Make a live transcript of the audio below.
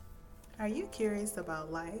Are you curious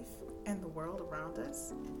about life and the world around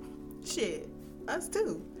us? Shit, us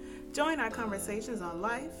too. Join our conversations on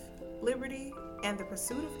life, liberty, and the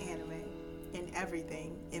pursuit of anime, and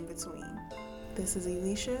everything in between. This is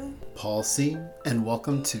Elisha. Paul C, and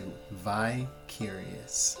welcome to Vi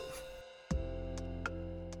Curious.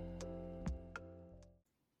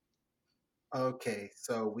 Okay,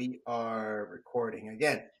 so we are recording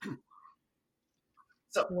again.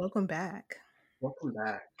 So, Welcome back. welcome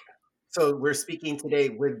back. So, we're speaking today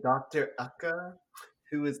with Dr. Akka,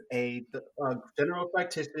 who is a general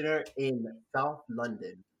practitioner in South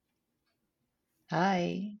London,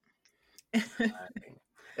 Hi.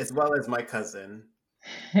 as well as my cousin.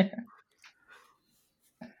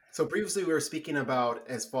 So previously we were speaking about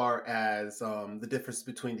as far as the difference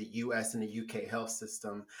between the U.S. and the U.K. health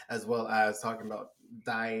system, as well as talking about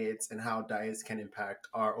diets and how diets can impact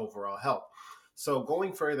our overall health. So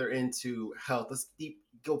going further into health,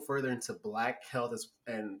 go further into Black health.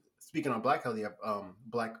 And speaking on Black health, you have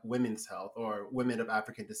Black women's health or women of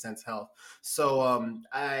African descent health. So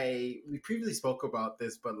we previously spoke about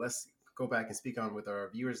this, but let's go back and speak on with our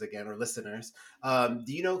viewers again or listeners. Do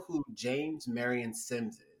you know who James Marion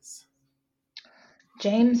Sims is?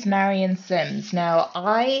 James Marion Sims. Now,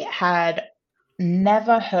 I had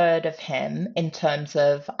never heard of him in terms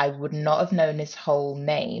of I would not have known his whole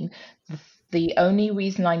name. The only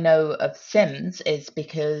reason I know of Sims is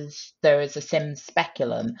because there is a Sims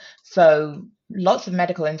speculum. So lots of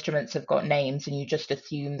medical instruments have got names, and you just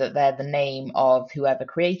assume that they're the name of whoever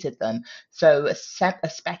created them. So a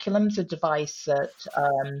speculum's a device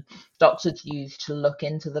that doctors use to look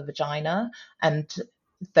into the vagina, and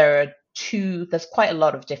there's quite a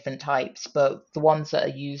lot of different types, but the ones that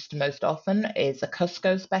are used most often is a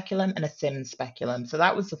Cusco speculum and a Sims speculum. So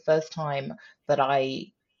that was the first time that I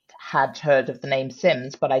had heard of the name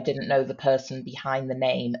Sims, but I didn't know the person behind the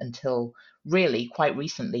name until really quite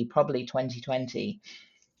recently, probably 2020.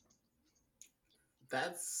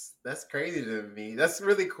 That's crazy to me. That's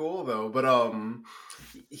really cool though. But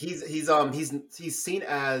he's seen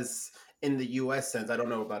as in the U.S. sense. I don't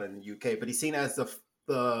know about it in the U.K., but he's seen as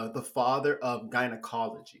the father of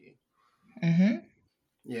gynecology. hmm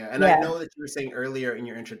Yeah, and I Yeah. know that you were saying earlier in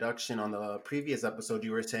your introduction on the previous episode,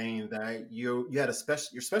 you were saying that you had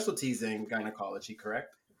your specialties in gynecology,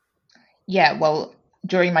 correct? Yeah, well,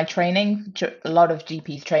 during my training, a lot of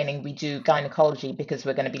GPs training, we do gynecology because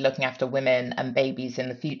we're going to be looking after women and babies in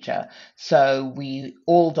the future. So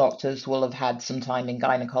all doctors will have had some time in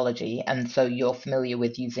gynecology, and so you're familiar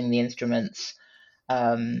with using the instruments.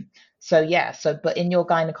 Um, but in your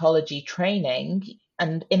gynecology training,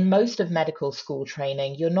 and in most of medical school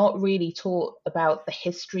training, you're not really taught about the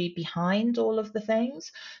history behind all of the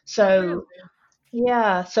things. Really? So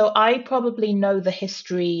yeah, so I probably know the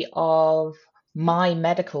history of my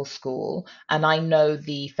medical school, and I know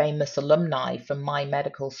the famous alumni from my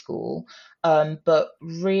medical school. But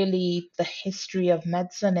really, the history of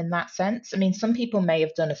medicine in that sense, I mean, some people may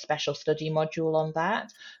have done a special study module on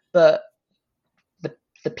that, but the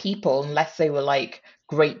the people, unless they were like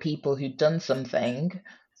great people who'd done something,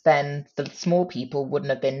 then the small people wouldn't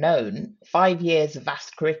have been known. 5 years of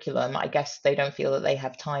vast curriculum, I guess they don't feel that they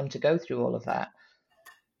have time to go through all of that.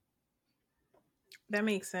 That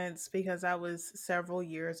makes sense because that was several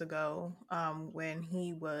years ago when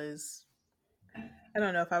he was, I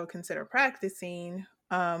don't know if I would consider practicing,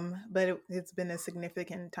 but it's been a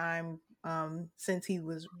significant time since he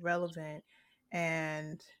was relevant.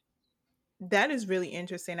 And that is really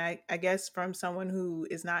interesting. I guess from someone who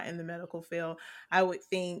is not in the medical field, I would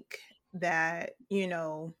think that,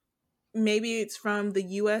 maybe it's from the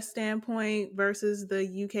US standpoint versus the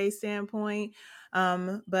UK standpoint.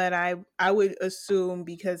 But I would assume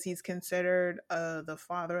because he's considered the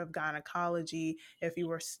father of gynecology, if you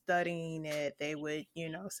were studying it, they would,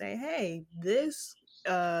 say, hey, this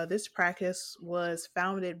practice was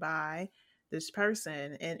founded by this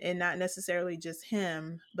person, and not necessarily just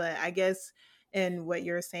him, but I guess and what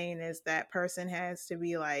you're saying is that person has to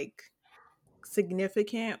be like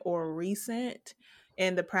significant or recent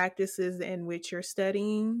in the practices in which you're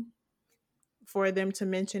studying for them to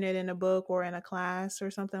mention it in a book or in a class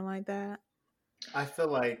or something like that. I feel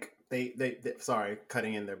like they sorry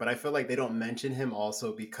cutting in there, but I feel like they don't mention him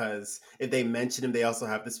also because if they mention him, they also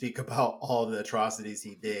have to speak about all the atrocities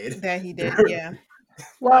he did. That he did, yeah.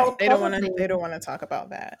 Well, Like, They don't want to. probably They don't want to talk about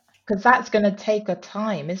that. because that's going to take a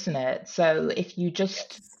time, isn't it? So if you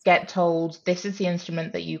just get told this is the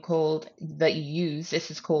instrument that you use,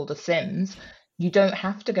 this is called a Sims, You don't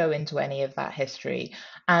have to go into any of that history.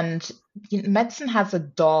 And medicine has a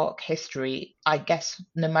dark history, I guess,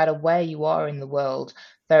 no matter where you are in the world.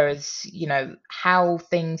 There is, how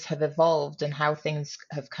things have evolved and how things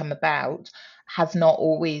have come about has not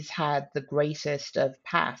always had the greatest of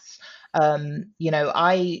paths.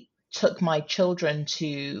 I took my children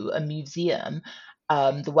to a museum,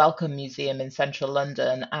 the Wellcome Museum in central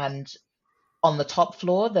London, and on the top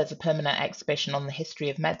floor, there's a permanent exhibition on the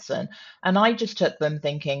history of medicine. And I just took them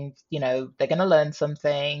thinking, they're going to learn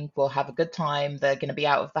something, we'll have a good time, they're going to be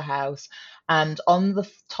out of the house. And on the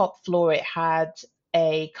top floor, it had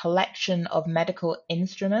a collection of medical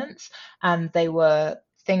instruments, and they were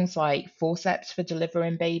things like forceps for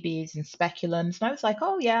delivering babies and speculums. And I was like,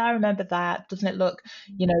 oh, yeah, I remember that. Doesn't it look,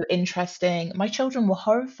 interesting? My children were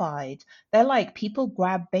horrified. They're like, people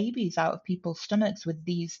grab babies out of people's stomachs with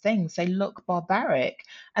these things. They look barbaric.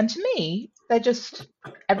 And to me, they're just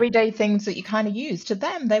everyday things that you kind of use. To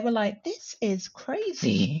them, they were like, this is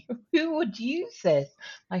crazy. Who would use this?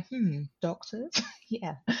 Like, doctors?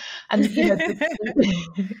 Yeah. And,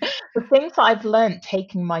 the things that I've learned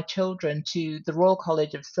taking my children to the Royal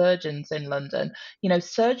College of Surgeons in London,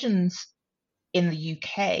 surgeons in the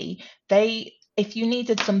UK, if you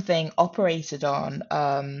needed something operated on,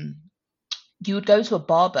 you would go to a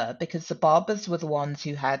barber because the barbers were the ones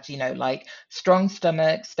who had, like strong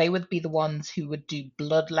stomachs. They would be the ones who would do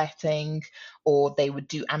bloodletting or they would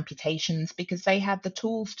do amputations because they had the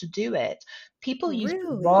tools to do it. People used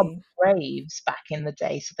to rob Really? graves back in the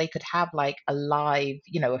day so they could have like a live,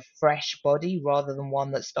 a fresh body rather than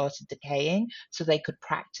one that started decaying so they could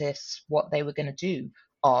practice what they were going to do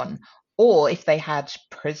on. Or if they had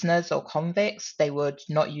prisoners or convicts, they would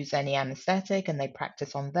not use any anesthetic and they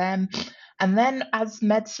practice on them. And then as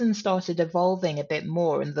medicine started evolving a bit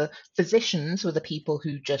more, and the physicians were the people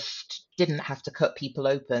who just didn't have to cut people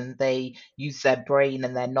open, they used their brain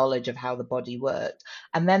and their knowledge of how the body worked.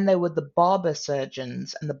 And then there were the barber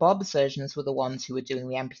surgeons, and the barber surgeons were the ones who were doing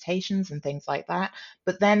the amputations and things like that.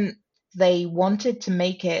 But then they wanted to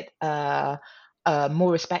make it a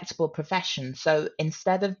more respectable profession. So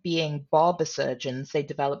instead of being barber surgeons, they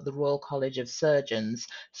developed the Royal College of Surgeons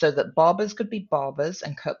so that barbers could be barbers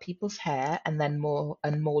and cut people's hair, and then more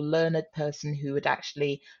learned person who had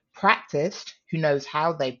actually practiced, who knows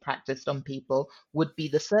how they practiced on people, would be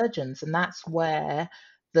the surgeons. And that's where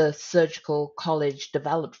the surgical college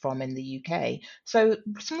developed from in the UK. So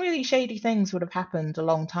some really shady things would have happened a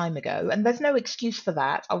long time ago, and there's no excuse for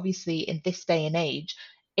that. Obviously, in this day and age,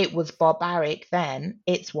 it was barbaric then.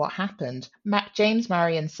 It's what happened. James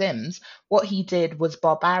Marion Sims, what he did was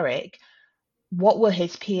barbaric. What were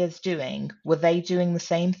his peers doing? Were they doing the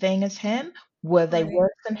same thing as him? Were they Right.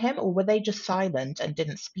 worse than him, or were they just silent and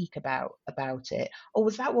didn't speak about it? Or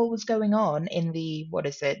was that what was going on in the what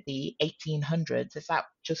is it, the 1800s? Is that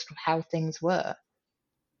just how things were?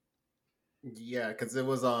 Yeah, because it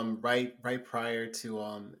was right prior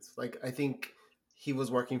to it's like I think he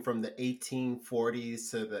was working from the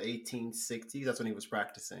 1840s to the 1860s. That's when he was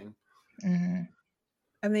practicing. Hmm.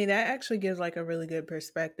 I mean, that actually gives like a really good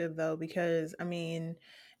perspective though, because I mean,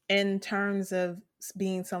 in terms of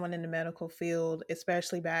being someone in the medical field,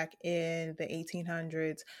 especially back in the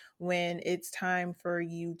 1800s, when it's time for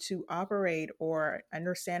you to operate or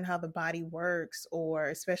understand how the body works, or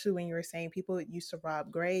especially when you were saying people used to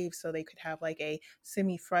rob graves so they could have like a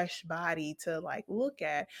semi fresh body to like look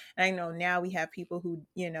at. And I know now we have people who,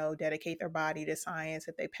 dedicate their body to science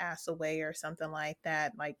if they pass away or something like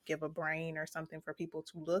that, like give a brain or something for people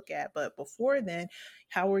to look at. But before then,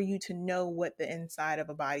 how are you to know what the inside of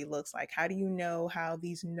a body looks like? How do you know how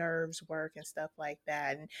these nerves work and stuff like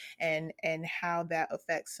that, and how that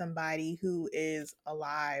affects somebody who is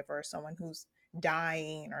alive or someone who's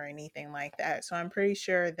dying or anything like that? So I'm pretty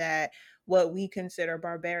sure that what we consider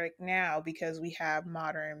barbaric now, because we have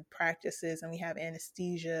modern practices and we have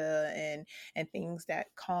anesthesia and things that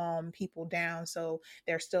calm people down so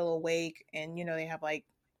they're still awake, and they have like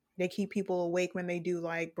they keep people awake when they do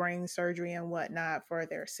like brain surgery and whatnot for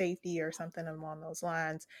their safety or something along those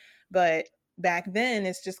lines. But back then,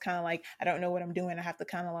 it's just kind of like, I don't know what I'm doing. I have to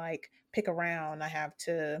kind of like pick around. I have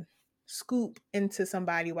to scoop into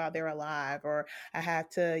somebody while they're alive, or I have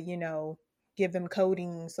to, give them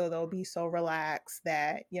codeine so they'll be so relaxed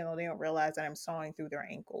that, they don't realize that I'm sawing through their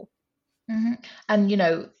ankle. Hmm.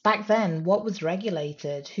 And back then, what was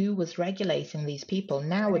regulated? Who was regulating these people? Right.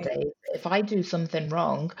 Nowadays, if I do something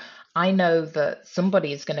wrong, I know that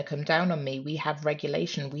somebody is going to come down on me. We have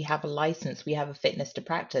regulation, we have a license, we have a fitness to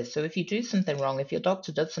practice. So if you do something wrong, if your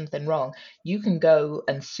doctor does something wrong, you can go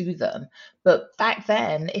and sue them. But back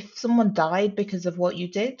then, if someone died because of what you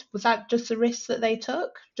did, was that just a risk that they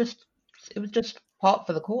took? Just was just part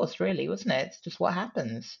for the course, really, wasn't it? It's just what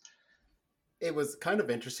happens. It was kind of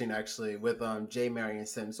interesting actually with J. Marion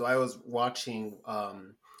Sims. So I was watching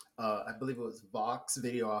I believe it was Vox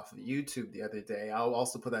video off of YouTube the other day. I'll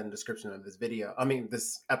also put that in the description of this video. I mean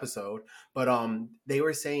this episode. But they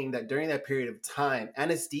were saying that during that period of time,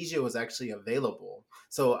 anesthesia was actually available.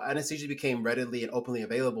 So anesthesia became readily and openly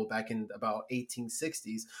available back in about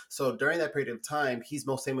 1860s. So during that period of time, he's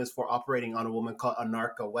most famous for operating on a woman called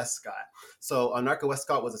Anarcha Westcott. So Anarcha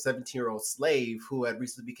Westcott was a 17-year-old slave who had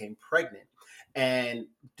recently became pregnant. And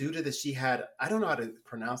due to this, she had, I don't know how to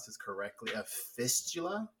pronounce this correctly, a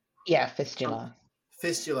fistula? Yeah, fistula.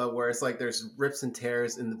 Fistula, where it's like there's rips and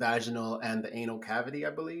tears in the vaginal and the anal cavity,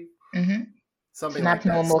 I believe. Mm-hmm. It's Something an like that.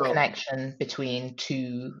 abnormal So, connection between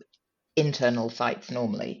two internal sites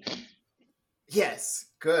normally. yes,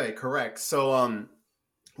 good, correct. So,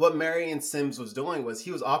 what Marion Sims was doing was he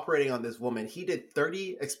was operating on this woman. He did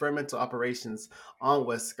 30 experimental operations on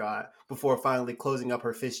Westcott before finally closing up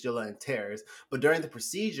her fistula and tears. But during the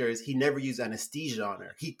procedures, he never used anesthesia on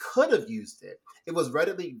her. He could have used it. It was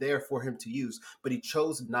readily there for him to use, but he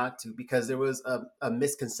chose not to because there was a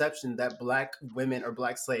misconception that Black women or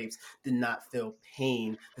Black slaves did not feel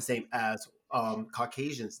pain the same as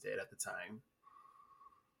Caucasians did at the time.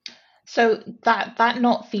 So that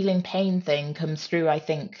not feeling pain thing comes through, I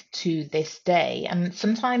think, to this day. And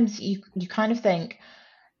sometimes you kind of think,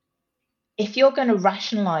 if you're going to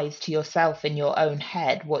rationalize to yourself in your own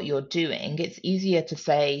head what you're doing, it's easier to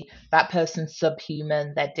say that person's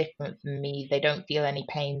subhuman, they're different from me, they don't feel any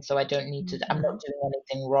pain, so I don't need to, I'm not doing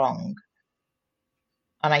anything wrong.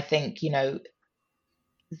 And I think,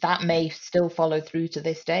 that may still follow through to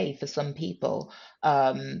this day for some people,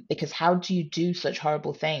 because how do you do such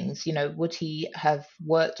horrible things? Would he have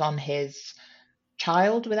worked on his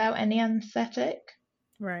child without any anesthetic?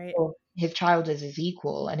 Right. Or his child is his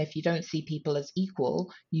equal, and if you don't see people as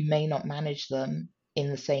equal, you may not manage them in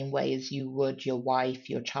the same way as you would your wife,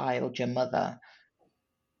 your child, your mother.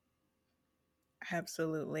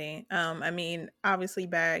 Absolutely. I mean, obviously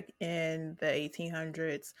back in the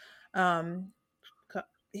 1800s, um,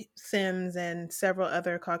 Sims and several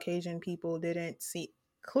other Caucasian people didn't see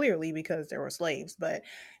clearly because there were slaves, but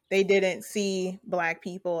they didn't see Black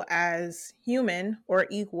people as human or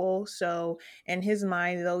equal. So in his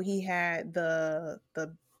mind, though he had the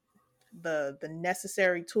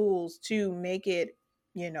necessary tools to make it,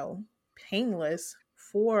 painless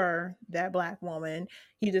for that Black woman,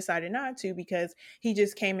 he decided not to because he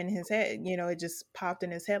just came in his head, it just popped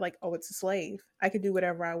in his head like, oh, it's a slave. I could do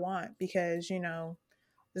whatever I want because,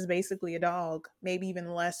 is basically a dog, maybe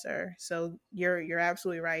even lesser. So you're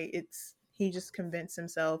absolutely right. It's he just convinced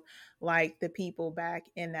himself like the people back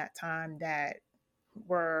in that time that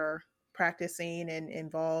were practicing and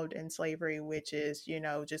involved in slavery, which is,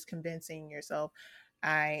 just convincing yourself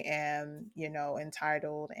I am,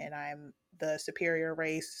 entitled and I'm the superior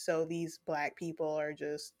race. So these Black people are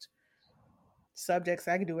just subjects.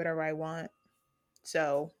 I can do whatever I want.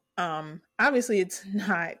 So, obviously it's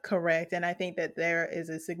not correct. And I think that there is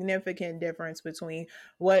a significant difference between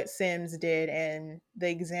what Sims did and the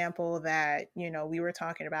example that, we were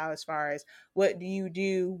talking about as far as what do you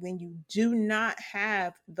do when you do not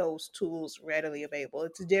have those tools readily available.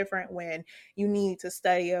 It's different when you need to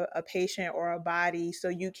study a patient or a body so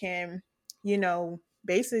you can,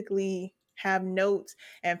 basically have notes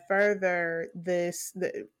and further the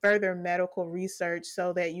further medical research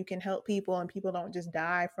so that you can help people and people don't just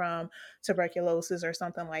die from tuberculosis or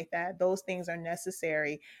something like that. Those things are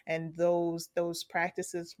necessary, and those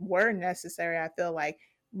practices were necessary, I feel like,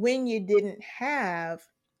 when you didn't have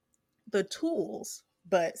the tools.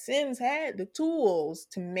 But Sims had the tools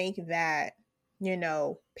to make that,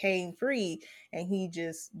 pain free, and he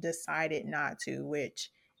just decided not to, which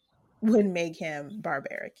would make him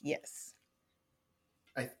barbaric. Yes.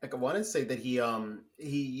 I want to say that he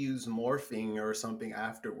used morphine or something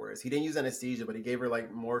afterwards. He didn't use anesthesia, but he gave her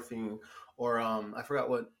like morphine or I forgot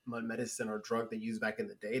what medicine or drug they used back in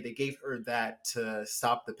the day. They gave her that to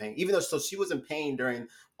stop the pain, even though so she was in pain during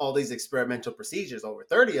all these experimental procedures, over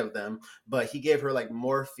 30 of them. But he gave her like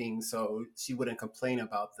morphine so she wouldn't complain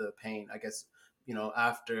about the pain. I guess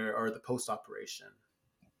after or the post operation.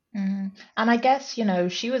 And I guess,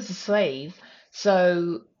 she was a slave,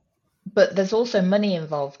 so, but there's also money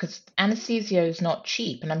involved because anesthesia is not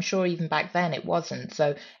cheap, and I'm sure even back then it wasn't.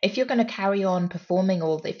 So if you're going to carry on performing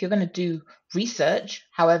if you're going to do research,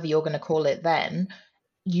 however you're going to call it then,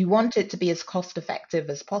 you want it to be as cost effective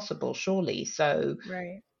as possible, surely. So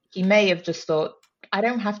Right. he may have just thought, I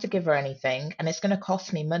don't have to give her anything, and it's going to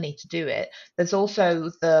cost me money to do it. There's also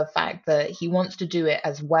the fact that he wants to do it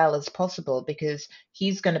as well as possible because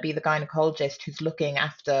he's going to be the gynecologist who's looking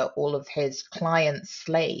after all of his clients'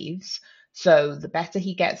 slaves. So the better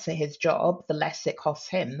he gets at his job, the less it costs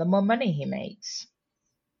him, the more money he makes.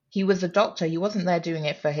 He was a doctor. He wasn't there doing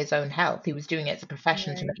it for his own health. He was doing it as a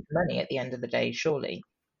profession to Right. make money at the end of the day, surely.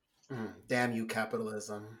 Damn you,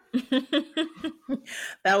 capitalism.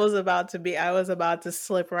 That was about to be, I was about to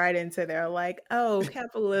slip right into there, like, oh,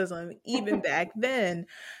 capitalism, even back then.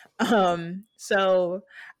 So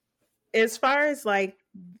as far as like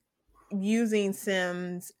using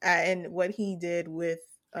Sims and what he did with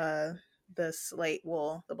uh the slave,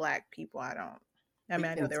 well, the black people, I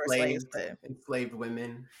mean, I know they were slaves, but Enslaved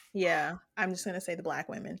women. yeah, I'm just gonna say the black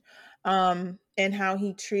women, and how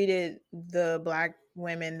he treated the black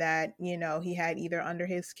women that he had either under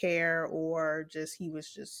his care or just he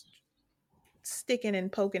was just sticking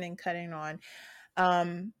and poking and cutting on.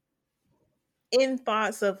 Um, in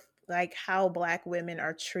thoughts of like how black women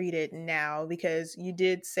are treated now, because you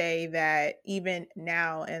did say that even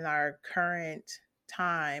now in our current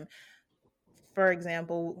time, for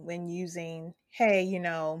example, when using, hey,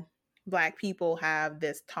 black people have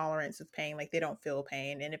this tolerance of pain, like they don't feel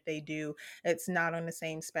pain. And if they do, it's not on the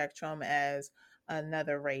same spectrum as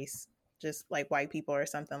another race, just like white people or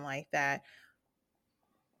something like that.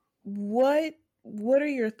 What are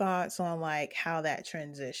your thoughts on like how that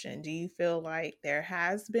transition? Do you feel like there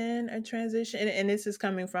has been a transition? And this is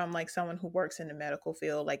coming from like someone who works in the medical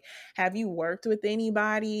field. Like, have you worked with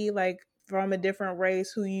anybody like from a different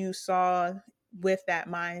race who you saw with that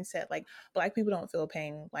mindset? Like, black people don't feel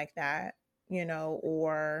pain like that,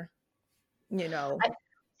 or you know. I,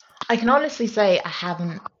 I can honestly say I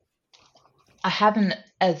haven't,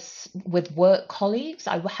 as with work colleagues,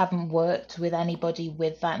 I haven't worked with anybody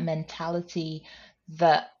with that mentality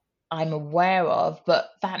that I'm aware of,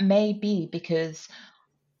 but that may be because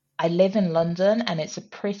I live in London and it's a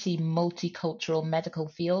pretty multicultural medical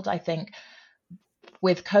field. I think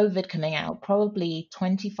with COVID coming out, probably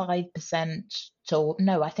 25% to,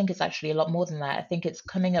 no, I think it's actually a lot more than that. I think it's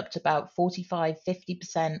coming up to about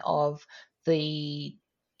 45-50% of the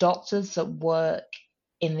doctors that work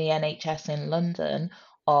in the NHS in London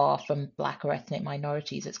are from Black or ethnic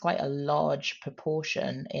minorities. It's quite a large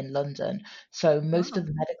proportion in London. So most of Oh,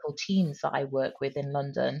 the medical teams that I work with in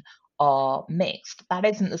London are mixed. That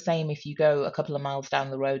isn't the same if you go a couple of miles down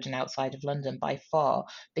the road and outside of London by far,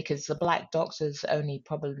 because the black doctors only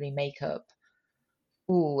probably make up,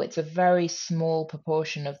 it's a very small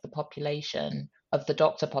proportion of the population, of the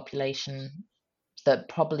doctor population, that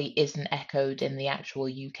probably isn't echoed in the actual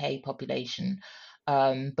UK population.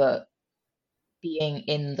 But being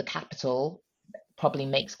in the capital probably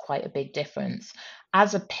makes quite a big difference.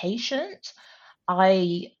 As a patient,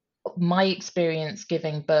 I my experience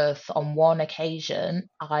giving birth on one occasion,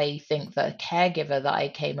 I think that a caregiver that I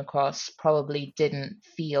came across probably didn't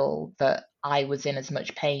feel that I was in as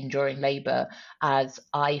much pain during labor as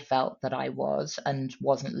I felt that I was and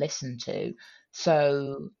wasn't listened to.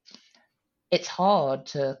 So it's hard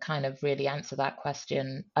to kind of really answer that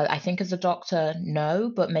question. I think as a doctor,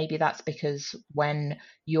 no, but maybe that's because when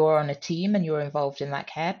you're on a team and you're involved in that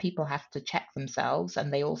care, people have to check themselves,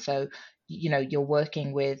 and they also, you're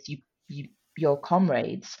working with your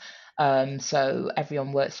comrades, so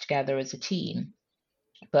everyone works together as a team.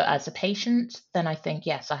 But as a patient, then I think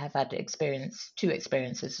yes, I have had two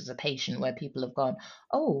experiences as a patient where people have gone,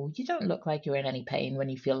 "Oh, you don't look like you're in any pain when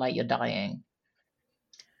you feel like you're dying."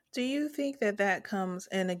 do you think that that comes,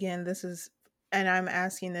 and again, this is, and I'm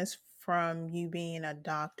asking this from you being a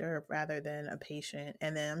doctor rather than a patient,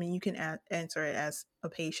 and then, I mean, you can answer it as a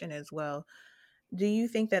patient as well. Do you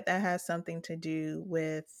think that that has something to do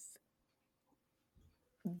with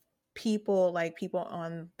people, like people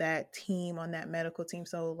on that team, on that medical team?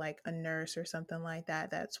 So, like a nurse or something like that,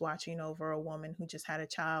 that's watching over a woman who just had a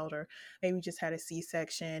child or maybe just had a C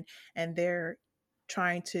section, and they're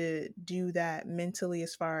trying to do that mentally,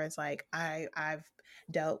 as far as like, I've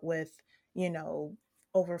dealt with, you know,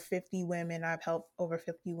 over 50 women, I've helped over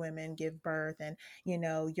 50 women give birth, and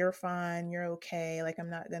you're fine, you're okay, like I'm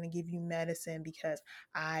not going to give you medicine because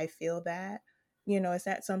I feel that. Is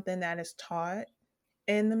that something that is taught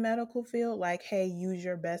in the medical field, like, hey, use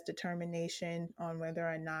your best determination on whether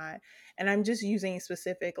or not, and I'm just using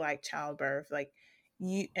specific like childbirth, like,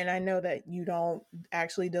 you, and I know that you don't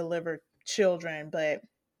actually deliver children, but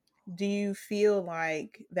do you feel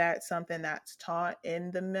like that's something that's taught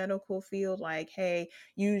in the medical field, like, hey,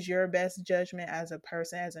 use your best judgment as a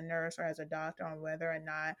person, as a nurse or as a doctor, on whether or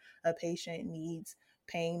not a patient needs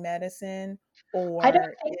pain medicine? I don't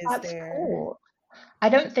Or think is that's there? taught. I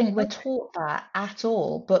don't think we're Okay. taught that at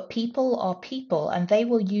all, but people are people and they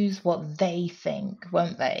will use what they think,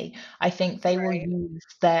 won't they? I think they will Right. use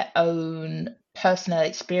their own personal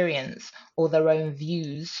experience or their own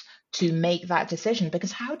views to make that decision.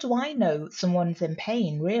 Because how do I know someone's in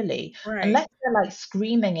pain, really? Right. Unless they're like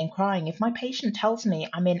screaming and crying. If my patient tells me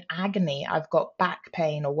I'm in agony, I've got back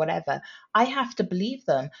pain or whatever, I have to believe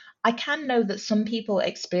them. I can know that some people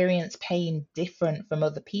experience pain different from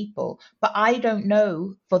other people, but I don't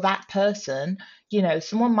know for that person.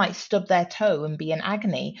 Someone might stub their toe and be in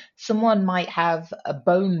agony. Someone might have a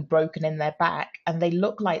bone broken in their back and they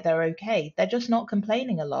look like they're okay. They're just not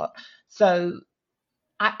complaining a lot. So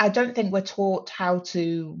I don't think we're taught how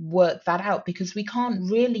to work that out because we can't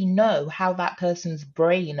really know how that person's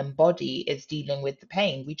brain and body is dealing with the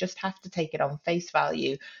pain. We just have to take it on face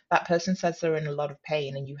value. That person says they're in a lot of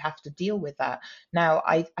pain and you have to deal with that. Now,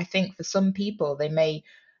 I think for some people, they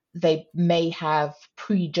may have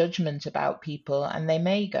prejudgment about people and they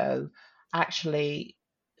may go, actually,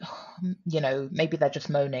 maybe they're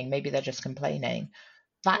just moaning, maybe they're just complaining.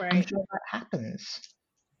 That I'm Right. sure that happens.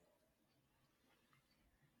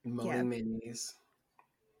 Yeah. Moaning mayonnaise.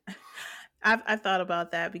 I've thought about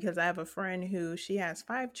that because I have a friend who she has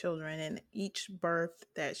 5 children, and each birth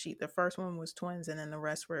that the first one was twins, and then the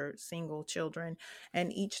rest were single children.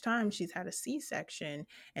 And each time she's had a C-section,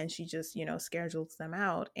 and she just schedules them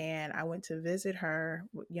out. And I went to visit her,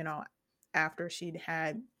 after she'd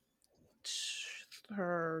had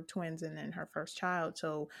her twins and then her first child.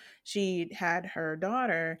 So she had her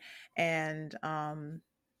daughter, and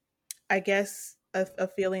I guess a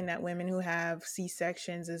feeling that women who have C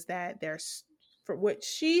sections is that for what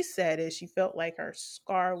she said is she felt like her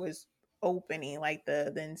scar was opening, like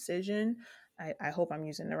the incision. I hope I'm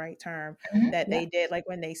using the right term Mhm, that yeah. they did, like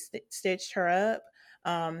when they stitched her up.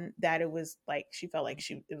 That it was like she felt like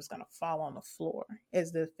it was gonna fall on the floor.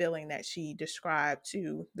 Is the feeling that she described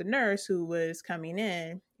to the nurse who was coming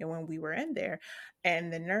in, and when we were in there,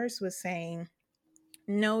 and the nurse was saying,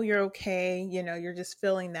 no, you're okay. You're just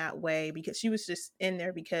feeling that way, because she was just in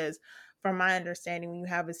there because, from my understanding, when you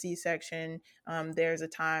have a C-section, there's a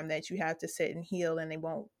time that you have to sit and heal, and they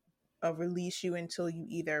won't release you until you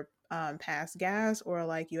either pass gas or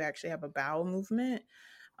like you actually have a bowel movement.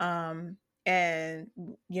 And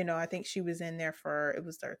I think she was in there for, it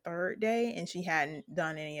was their third day, and she hadn't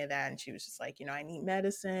done any of that, and she was just like, I need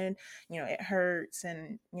medicine, it hurts.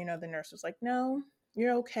 And the nurse was like, no,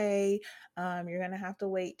 you're okay. You're gonna have to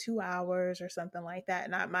wait 2 hours or something like that.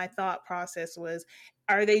 And my thought process was,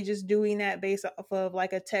 are they just doing that based off of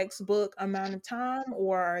like a textbook amount of time,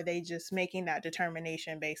 or are they just making that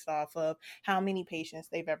determination based off of how many patients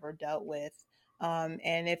they've ever dealt with,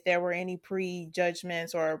 and if there were any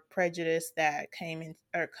prejudgments or prejudice that came in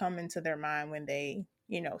or come into their mind when they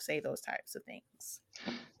say those types of things.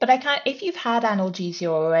 But I can't, if you've had analgesia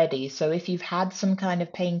already, so if you've had some kind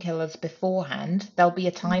of painkillers beforehand, there'll be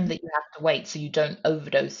a time Mhm. that you have to wait so you don't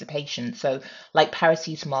overdose the patient. So like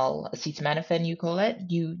paracetamol, acetaminophen, you call it,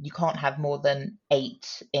 you can't have more than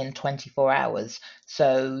 8 in 24 hours.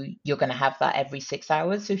 So you're going to have that every 6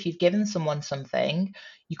 hours. So if you've given someone something,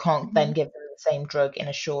 you can't then Mhm. give them the same drug in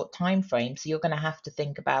a short time frame. So you're going to have to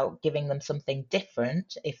think about giving them something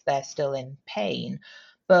different if they're still in pain.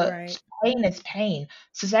 But Right. pain is pain.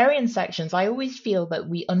 Cesarean sections, I always feel that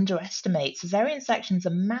we underestimate. Cesarean section's a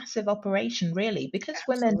massive operation, really, because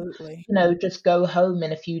women, Absolutely. just go home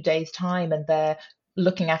in a few days' time and they're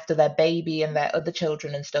looking after their baby and their other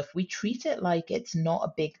children and stuff. We treat it like it's not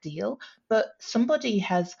a big deal, but somebody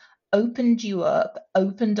has opened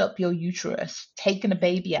up your uterus, taken a Mhm.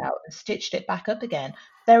 baby out and stitched it back up again.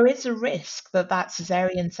 There is a risk that that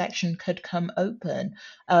cesarean section could come open.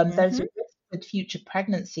 There's a Mhm. risk with future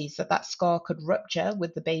pregnancies that that scar could rupture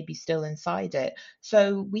with the baby still inside it.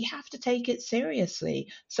 So we have to take it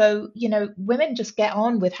seriously. So, women just get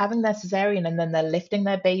on with having their cesarean and then they're lifting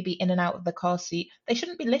their baby in and out of the car seat. They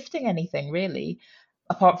shouldn't be lifting anything really.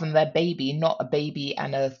 Apart from their baby, not a baby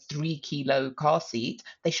and a 3 kilo car seat.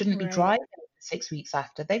 They shouldn't be Right. driving 6 weeks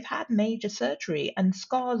after they've had major surgery. And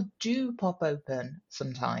scars do pop open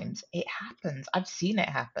sometimes. It happens. I've seen it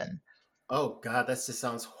happen. Oh God, that just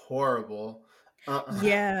sounds horrible. Uh-uh.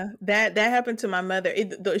 Yeah, that happened to my mother.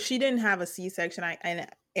 She didn't have a C-section. And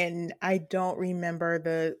and I don't remember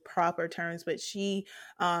the proper terms, but she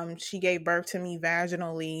gave birth to me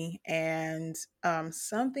vaginally, and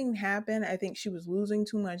something happened. I think she was losing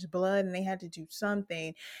too much blood, and they had to do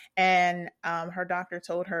something. And her doctor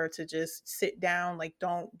told her to just sit down, like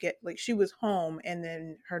don't get like she was home, and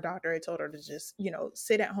then her doctor had told her to just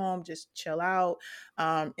sit at home, just chill out.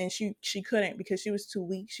 And she couldn't because she was too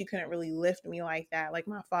weak. She couldn't really lift me like that. Like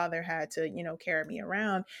my father had to carry me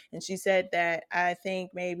around. And she said that I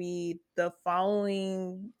think maybe the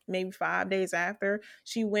following, maybe 5 days after,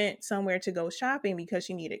 she went somewhere to go shopping because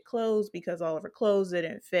she needed clothes because all of her clothes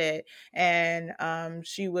didn't fit. And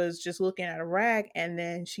she was just looking at a rack, and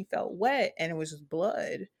then she felt wet and it was just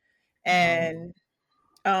blood. Oh, And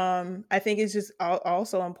I think it's just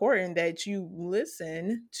also important that you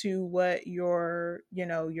listen to what your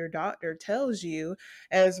doctor tells you,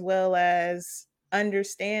 as well as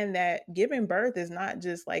understand that giving birth is not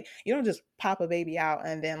just like you don't just pop a baby out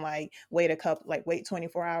and then like wait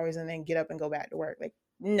 24 hours and then get up and go back to work. Like,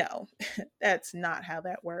 no, that's not how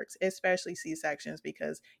that works, especially C-sections,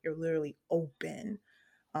 because you're literally open.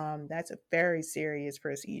 That's a very serious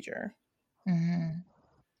procedure. Hmm.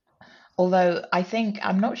 Although I think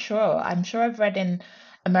I'm not sure. I'm sure I've read in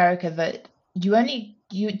America that you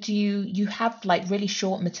have like really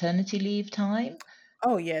short maternity leave time.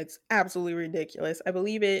 Oh yeah, it's absolutely ridiculous. I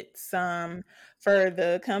believe it's for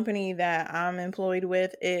the company that I'm employed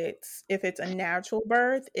with, it's if it's a natural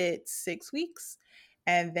birth, it's 6 weeks.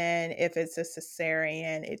 And then if it's a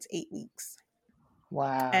cesarean, it's 8 weeks.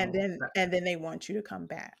 And Wow. then and then they want you to come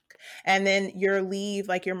back. And then your leave,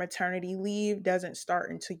 like your maternity leave, doesn't start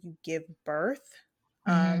until you give birth.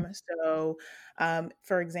 Hmm. So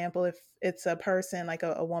for example, if it's a person like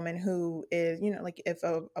a woman who is, like if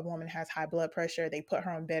a woman has high blood pressure, they put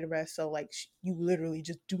her on bed rest. So like you literally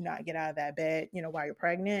just do not get out of that bed, while you're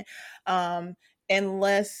pregnant. Um,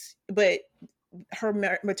 but her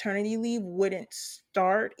maternity leave wouldn't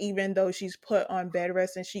start even though she's put on bed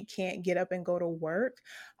rest and she can't get up and go to work.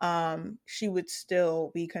 She would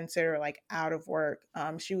still be considered like out of work.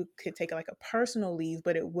 Could take like a personal leave,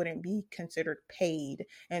 but it wouldn't be considered paid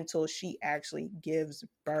until she actually gives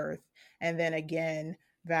birth. And then again,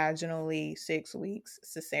 vaginally 6 weeks,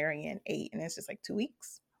 cesarean 8, and it's just like 2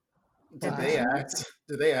 weeks. did And then they she Wow. ask?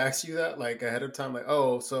 Did they ask you that like ahead of time? Like,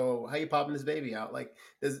 oh, so how you popping this baby out? Like,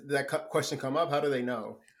 does that question come up? How do they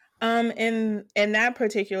know? In that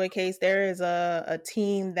particular case, there is a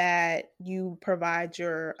team that you provide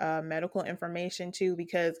your medical information to,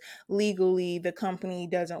 because legally the company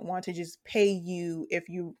doesn't want to just pay you if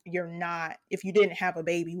if you didn't have a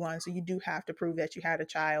baby one. So you do have to prove that you had a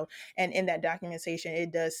child, and in that documentation,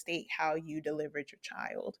 it does state how you delivered your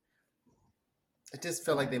child. I just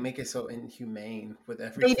feel like they make it so inhumane with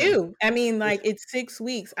They everything. do. I mean, like it's 6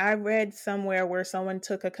 weeks. I read somewhere where someone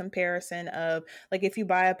took a comparison of like if you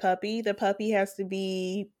buy a puppy, the puppy has to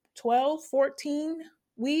be 12, 14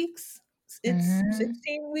 weeks. It's Hmm.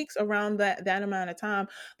 16 weeks around that amount of time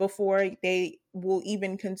before they will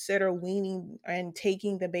even consider weaning and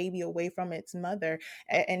taking the baby away from its mother.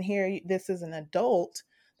 And here, this is an adult,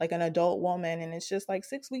 like an adult woman, and it's just like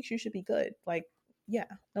 6 weeks. You should be good. Like, yeah,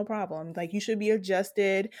 no problem. Like you should be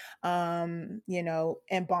adjusted, and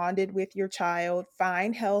bonded with your child.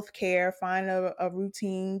 Find health care, find a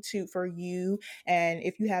routine for you. And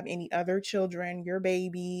if you have any other children, your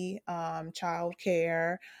baby, child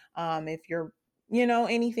care, if you're,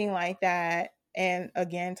 anything like that. And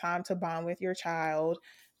again, time to bond with your child.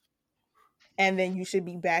 And then you should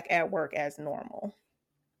be back at work as normal.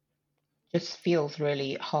 Just feels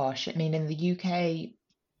really harsh. I mean, in the UK,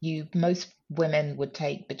 you most women would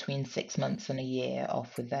take between 6 months and a year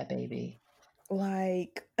off with their baby.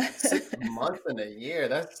 Like, 6 months in a year.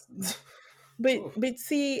 That's but oof. but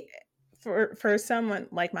see, for someone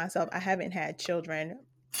like myself, I haven't had children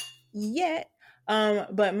yet.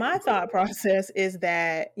 But my thought process is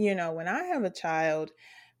that, when I have a child,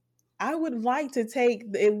 I would like to take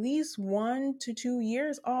at least 1 to 2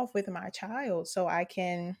 years off with my child so I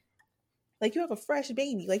can, like, you have a fresh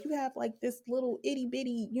baby, like, you have like this little itty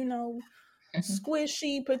bitty, Hmm.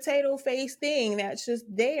 squishy potato face thing that's just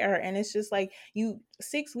there. And it's just like,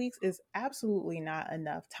 6 weeks is absolutely not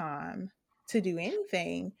enough time to do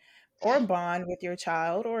anything or bond with your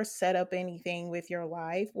child or set up anything with your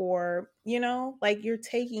life, or like you're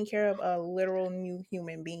taking care of a literal new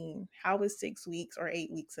human being. How is 6 weeks or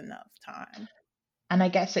 8 weeks enough time? And I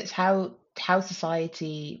guess it's how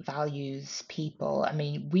society values people. I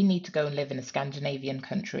mean, we need to go and live in a Scandinavian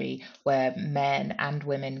country where men and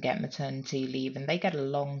women get maternity leave and they get a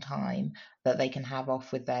long time that they can have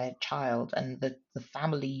off with their child, and the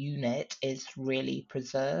family unit is really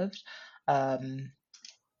preserved. Um,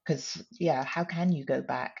 Because yeah, how can you go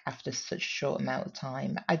back after such a short amount of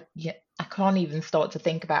time? I can't even start to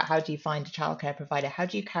think about how do you find a childcare provider? How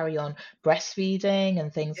do you carry on breastfeeding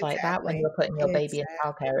and things like that when Exactly. you're putting your baby in Exactly.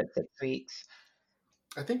 childcare at 6 weeks?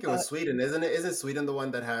 I think it Uh, was Sweden, isn't it? Isn't Sweden the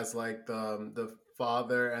one that has like the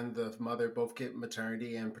father and the mother both get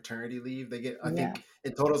maternity and paternity leave? They get, I Yeah, think,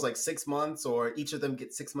 in total is like 6 months, or each of them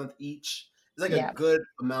get 6 months each. It's like a yeah. good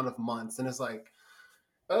amount of months, and it's like,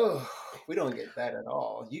 oh, we don't get that at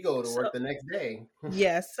all. You go to so work the next day.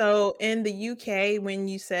 yeah, so in the UK, when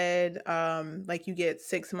you said like you get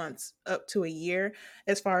 6 months up to a year,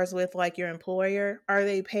 as far as with like your employer, are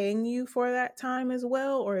they paying you for that time as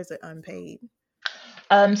well, or is it unpaid?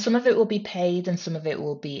 Some of it will be paid and some of it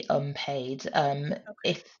will be unpaid.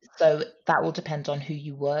 If so, that will depend on who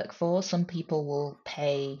you work for. Some people will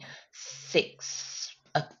pay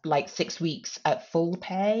like 6 weeks at full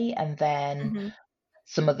pay, and then Hmm.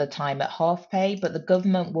 some of the time at half pay, but the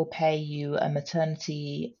government will pay you a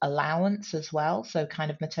maternity allowance as well. So,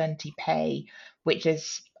 kind of maternity pay, which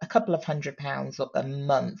is a couple of £100 a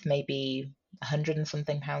month, maybe 100 and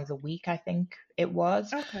something pounds a week, I think it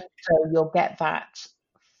was. Okay. So, you'll get that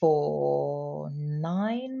for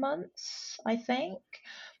 9 months, I think.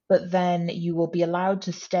 But then you will be allowed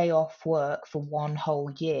to stay off work for one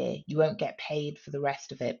whole year. You won't get paid for the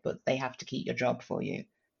rest of it, but they have to keep your job for you.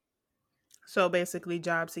 So basically,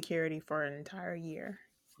 job security for an entire year.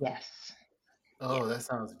 Yes. Yeah. Oh, that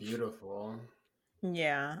sounds beautiful.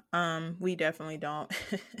 Yeah, we definitely don't.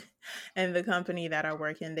 And the company that I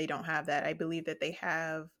work in, they don't have that. I believe that they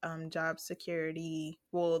have job security.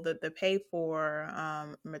 Well, the pay for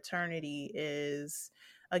maternity is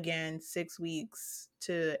again 6 weeks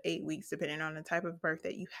to 8 weeks, depending on the type of birth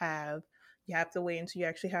that you have. You have to wait until you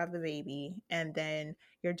actually have the baby, and then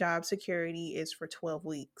your job security is for 12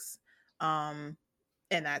 weeks. Um,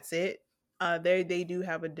 and that's it. They do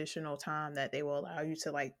have additional time that they will allow you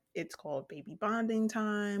to like. It's called baby bonding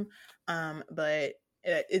time, but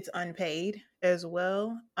it's unpaid as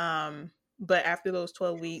well. But after those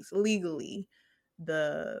 12 weeks, legally,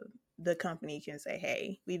 the the company can say,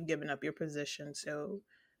 "Hey, we've given up your position, so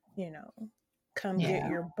you know, come get Yeah.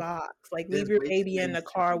 your box. Like leave There's your way too baby in many the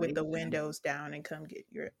car with the stipulations. windows down and come get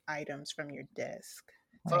your items from your desk."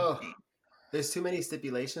 Type Right. Oh, thing. there's too many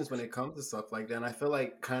stipulations when it comes to stuff like that. And I feel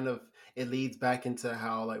like kind of it leads back into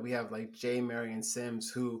how like we have like J. Marion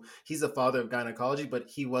Sims, who he's the father of gynecology, but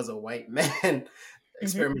he was a white man Hmm.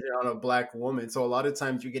 experimenting on a black woman. So a lot of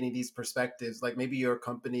times you're getting these perspectives, like maybe your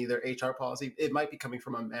company, their HR policy, it might be coming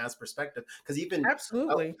from a man's perspective. Because even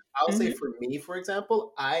I'll, Absolutely. I'll say Hmm. for me, for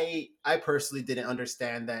example, I personally didn't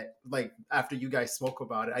understand that. Like after you guys spoke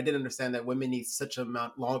about it, I didn't understand that women need such a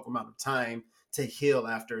long amount of time to heal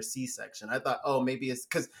after a C-section. I thought, oh, maybe it's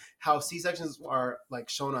because how C-sections are like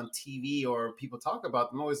shown on TV or people talk about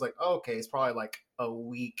them. I'm always like, oh, okay, it's probably like a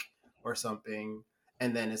week or something,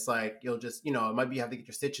 and then it's like you'll just, it might be you have to get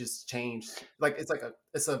your stitches changed. Like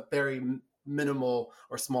it's a very minimal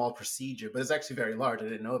or small procedure, but it's actually very large. I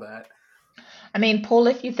didn't know that. I mean, Paul,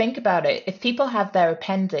 if you think about it, if people have their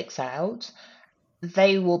appendix out,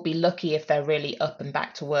 they will be lucky if they're really up and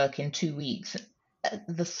back to work in 2 weeks.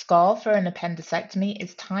 The scar for an appendectomy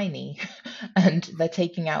is tiny, and they're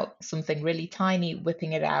taking out something really tiny,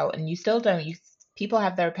 whipping it out, and you still don't. People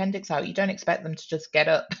have their appendix out. You don't expect them to just get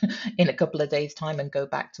up in a couple of days' time and go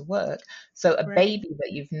back to work. So a Right. baby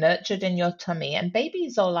that you've nurtured in your tummy, and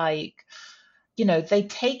babies are like, they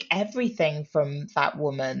take everything from that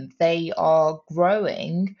woman. They are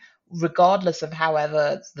growing, regardless of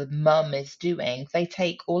however the mum is doing. They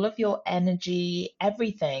take all of your energy,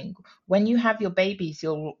 everything. When you have your babies,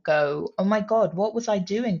 you'll go, oh my God, what was I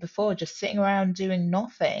doing before? Just sitting around doing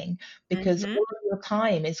nothing. Because Hmm. all of your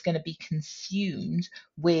time is going to be consumed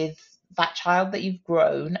with that child that you've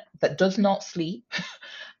grown that does not sleep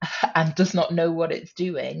and does not know what it's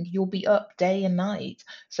doing. You'll be up day and night.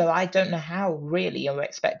 So I don't know how really you're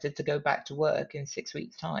expected to go back to work in 6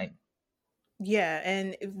 weeks' time. Yeah,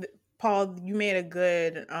 and Paul, you made a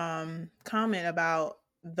good comment about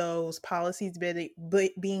those policies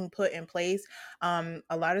being put in place. A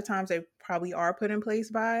lot of times they probably are put in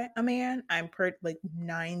place by a man. I'm like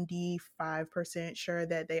 95% sure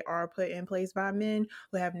that they are put in place by men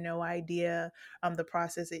who have no idea the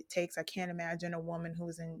process it takes. I can't imagine a woman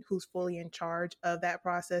who's fully in charge of that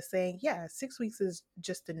process saying, "Yeah, 6 weeks is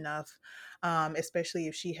just enough," especially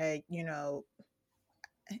if she had,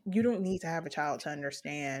 you don't need to have a child to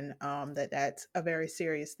understand that that's a very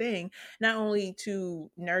serious thing, not only to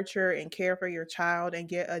nurture and care for your child and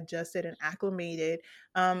get adjusted and acclimated,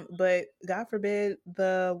 but god forbid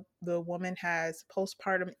the woman has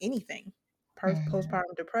postpartum anything, Mm,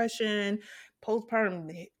 postpartum depression,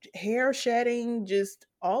 postpartum hair shedding, just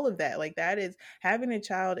all of that. Like that is having a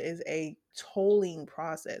child is a tolling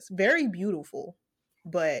process. Very beautiful,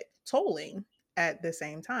 but tolling at the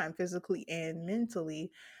same time, physically and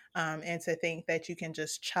mentally. And to think that you can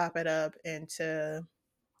just chop it up into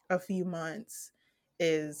a few months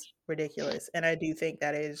is ridiculous. And I do think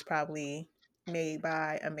that it is probably made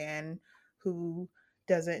by a man who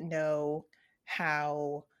doesn't know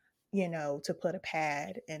how, to put a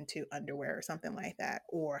pad into underwear or something like that,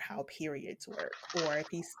 or how periods work. Or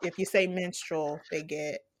if you say menstrual, they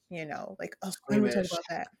get, like, oh, let me talk Squeamish. about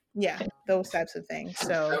that. Yeah, those types of things.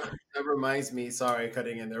 So, That reminds me, sorry,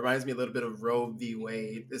 cutting in. That reminds me a little bit of Roe v.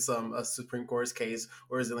 Wade. It's a Supreme Court case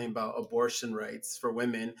where it's dealing about abortion rights for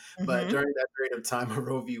women. But mhm, during that period of time of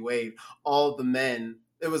Roe v. Wade, all the men,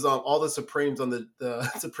 it was all the Supremes on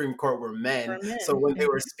the Supreme Court were for men. So men. when they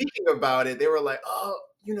were Mhm. speaking about it, they were like, oh,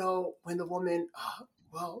 when the woman,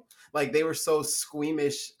 well, like they were so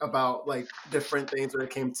squeamish about like different things when it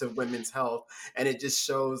came to women's health. And it just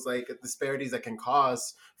shows like disparities that can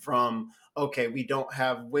cause from, okay, we don't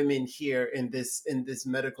have women here in this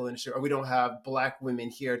medical industry, or we don't have black women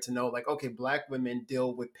here to know, like, okay, black women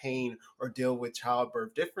deal with pain or deal with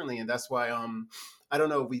childbirth differently. And that's why I don't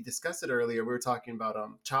know, we discussed it earlier, we were talking about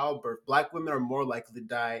childbirth. Black women are more likely to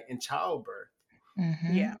die in childbirth. Hmm.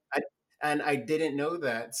 Yeah. And I didn't know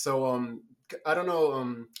that. So I don't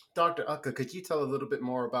know, Dr. Ucka, could you tell a little bit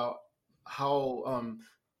more about how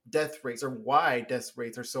death rates, or why death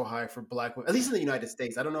rates are so high for black women, at least in the United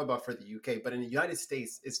States? I don't know about for the UK, but in the United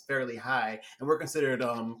States it's fairly high, and we're considered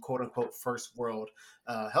quote unquote first world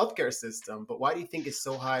healthcare system. But why do you think it's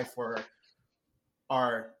so high for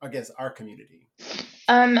our, I guess, our community?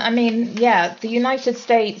 I mean, yeah, the United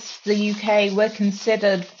States, the UK, we're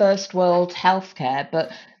considered first world healthcare,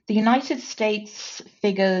 but the United States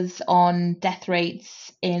figures on death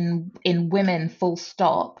rates in women, full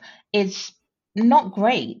stop, is not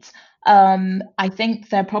great. I think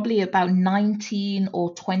they're probably about 19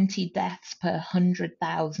 or 20 deaths per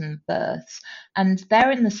 100,000 births, and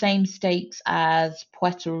they're in the same states as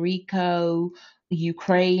Puerto Rico,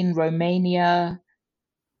 Ukraine, Romania,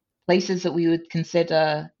 places that we would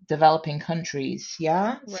consider developing countries.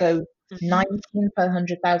 Yeah. Right. So Mhm. 19 per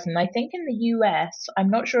 100,000. I think in the US, I'm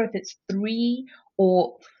not sure if it's 3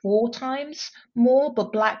 or 4 times more,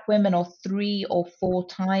 but black women are 3 or 4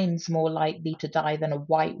 times more likely to die than a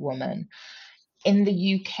white woman. In the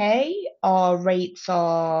UK, our rates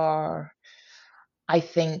are, I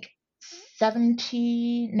think,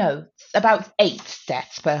 70, no, about 8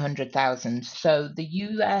 deaths per 100,000. So the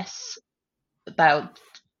US about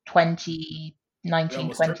 20, We 19,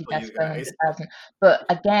 almost 20 triple deaths you per guys. 100,000. But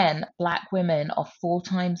again, black women are 4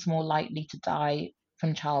 times more likely to die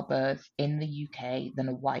from childbirth in the UK than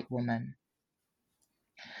a white woman.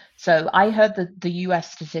 So I heard the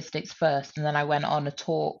US statistics first, and then I went on a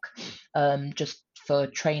talk just for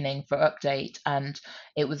training for update, and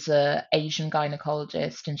it was a Asian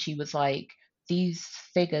gynecologist, and she was like, "These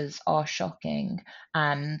figures are shocking,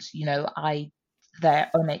 and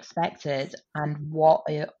they're unexpected. And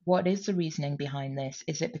what is the reasoning behind this?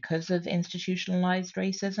 Is it because of institutionalized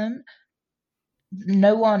racism?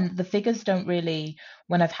 No one, the figures don't really,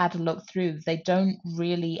 when I've had a look through, they don't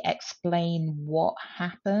really explain what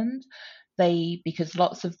happened. Because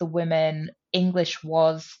lots of the women, English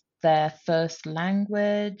was their first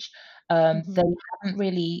language. They Mhm. haven't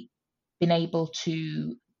really been able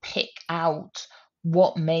to pick out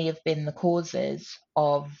what may have been the causes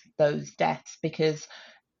of those deaths, because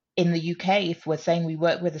in the UK, if we're saying we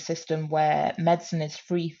work with a system where medicine is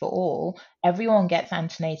free for all, everyone gets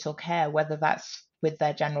antenatal care, whether that's with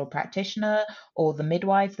their general practitioner or the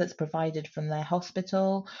midwife that's provided from their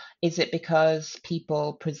hospital. Is it because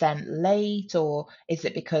people present late, or is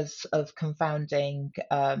it because of confounding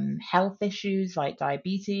health issues like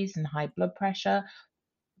diabetes and high blood pressure?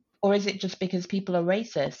 Or is it just because people are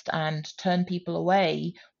racist and turn people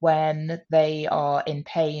away when they are in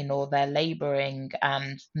pain or they're laboring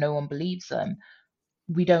and no one believes them?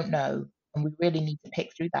 We don't know. And we really need to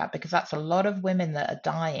pick through that, because that's a lot of women that are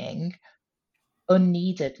dying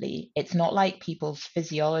unneededly. It's not like people's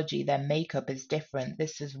physiology, their makeup is different.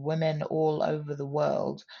 This is women all over the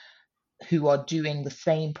world who are doing the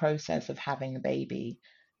same process of having a baby.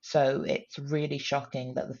 So it's really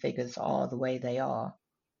shocking that the figures are the way they are.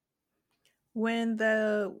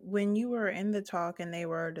 When you were in the talk and they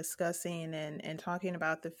were discussing and talking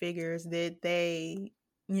about the figures, did they,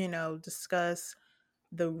 discuss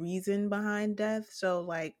the reason behind death? So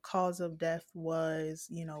like cause of death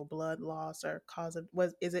was, blood loss, or cause of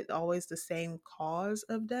was is it always the same cause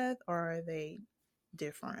of death, or are they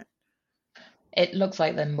different? It looks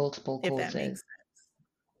like there are multiple if that causes. makes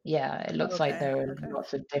Yeah, it looks like Okay, there are okay.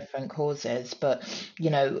 lots of different causes, but you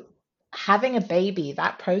know, having a baby,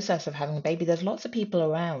 that process of having a baby, there's lots of people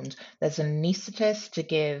around. There's an anaesthetist to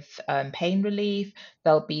give pain relief.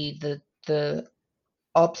 There'll be the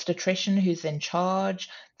obstetrician who's in charge.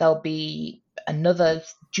 There'll be another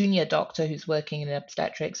junior doctor who's working in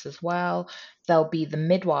obstetrics as well. There'll be the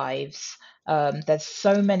midwives. There's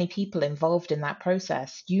so many people involved in that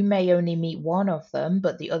process. You may only meet one of them,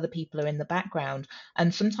 but the other people are in the background.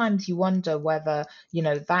 And sometimes you wonder whether,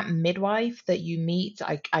 that midwife that you meet,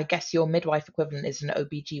 I guess your midwife equivalent is an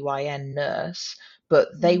OBGYN nurse, but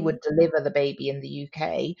they Mm-hmm. would deliver the baby in the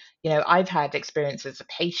UK. I've had experience as a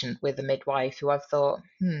patient with a midwife who I've thought,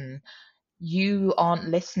 you aren't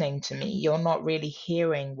listening to me. You're not really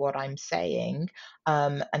hearing what I'm saying.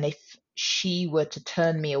 And if she were to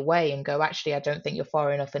turn me away and go, actually, I don't think you're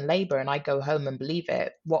far enough in labor, and I go home and believe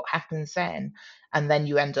it, what happens then? And then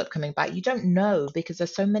you end up coming back. You don't know because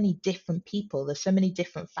there's so many different people. There's so many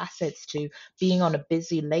different facets to being on a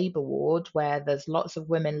busy labor ward where there's lots of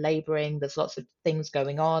women laboring, there's lots of things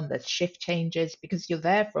going on, there's shift changes because you're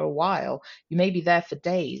there for a while. You may be there for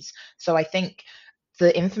days. So I think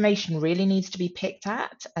the information really needs to be picked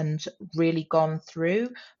at and really gone through,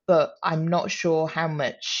 but I'm not sure how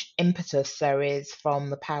much impetus there is from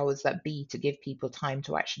the powers that be to give people time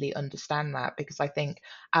to actually understand that. Because I think,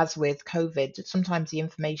 as with COVID, sometimes the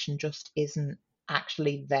information just isn't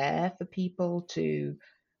actually there for people to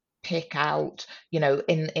pick out.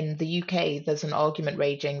 In the UK, there's an argument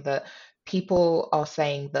raging that people are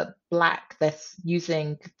saying that they're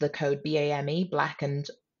using the code BAME, black and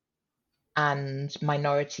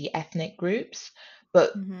minority ethnic groups.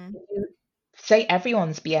 But Mm-hmm. if you say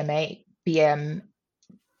everyone's BAME,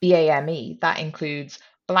 that includes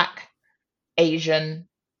Black, Asian,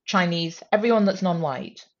 Chinese, everyone that's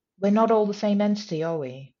non-white. We're not all the same entity, are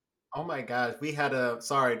we? Oh my gosh, we had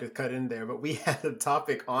sorry to cut in there, but we had a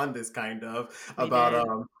topic on this kind of We about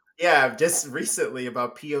did. yeah, just recently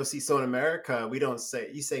about POC. So in America, we don't say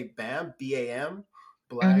you say BAM,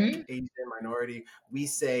 Black, Hmm. Asian, minority. We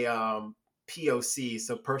say POC,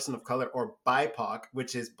 so person of color, or BIPOC,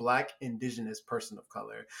 which is Black, Indigenous, person of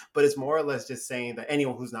color. But it's more or less just saying that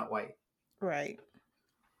anyone who's not white. Right.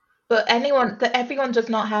 But everyone does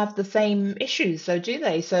not have the same issues, so do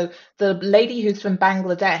they? So the lady who's from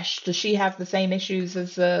Bangladesh, does she have the same issues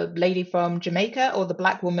as the lady from Jamaica or the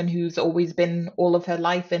black woman who's always been all of her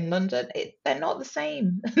life in London? They're not the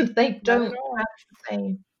same. They Not at don't all. have the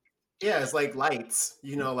same. Yeah, it's like lights.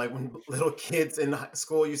 Like when little kids in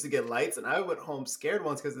school used to get lights, and I went home scared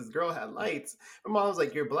once because this girl had lights. My mom was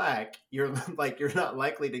like, "You're black. You're like you're not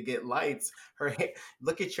likely to get lights." Her hair,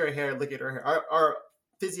 look at your hair. Look at her hair. Our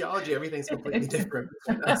physiology, everything's completely different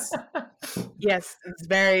between us. Yes, it's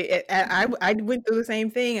very. I went through the same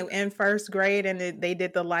thing in first grade, and they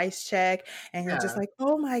did the lice check, and you're just Yeah, like,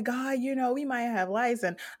 "Oh my god, we might have lice."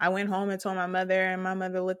 And I went home and told my mother, and my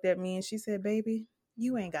mother looked at me and she said, "Baby,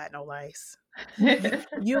 you ain't got no lice.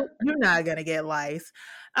 You're not gonna get lice."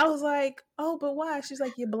 I was like, "Oh, but why?" She's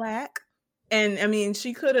like, "You're black." And I mean,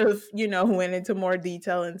 she could have, went into more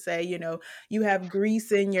detail and say, you have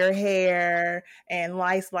grease in your hair and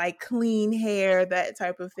lice like clean hair, that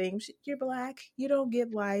type of thing. You're black, you don't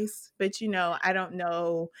get lice. But I don't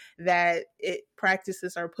know that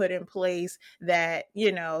practices are put in place that,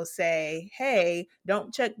 say, hey,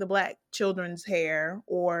 don't check the black children's hair,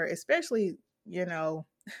 or especially, you know,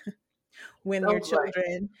 when they're sounds like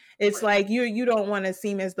children. It's like you don't want to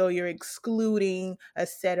seem as though you're excluding a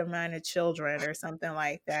set amount of children or something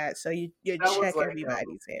like that. So you that was check like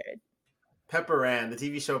everybody's head. Pepper Ann, the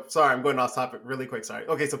TV show. Sorry, I'm going off topic really quick. Sorry.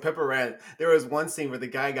 Okay, so Pepper Ann, there was one scene where the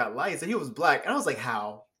guy got lights and he was black, and I was like,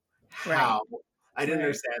 how? Right. How? I didn't Right.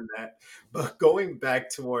 understand that. But going back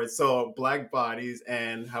towards black bodies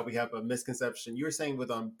and how we have a misconception. You were saying with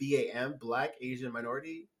BAM, Black Asian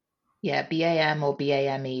Minority. Yeah, BAM or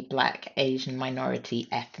BAME, Black, Asian, minority,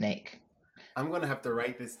 ethnic. I'm gonna have to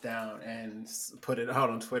write this down and put it out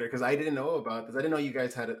on Twitter because I didn't know about this. I didn't know you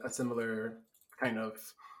guys had a similar kind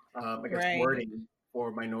of, I guess, Right. wording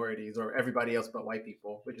for minorities or everybody else but white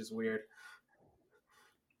people, which is weird.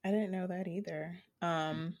 I didn't know that either.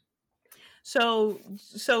 So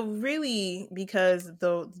really, because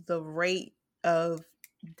the rate of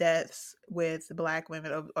deaths with black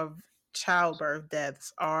women, of childbirth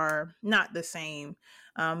deaths, are not the same,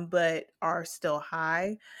 but are still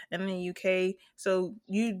high in the UK. So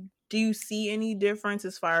do you see any difference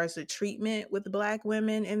as far as the treatment with black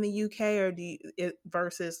women in the UK, or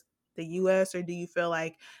versus the US, or do you feel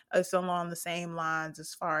like it's along the same lines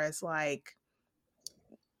as far as like,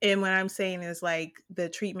 and what I'm saying is like the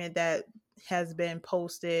treatment that has been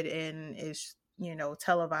posted and is,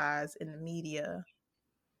 televised in the media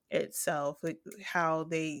itself, like how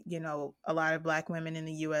they, a lot of Black women in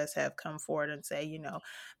the US have come forward and say,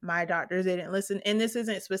 my doctors didn't listen. And this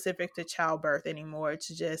isn't specific to childbirth anymore. It's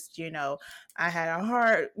just, I had a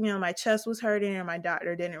heart, my chest was hurting and my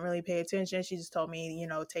doctor didn't really pay attention. She just told me,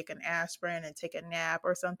 take an aspirin and take a nap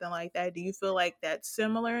or something like that. Do you feel like that's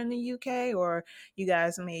similar in the UK, or you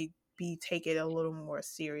guys may be take it a little more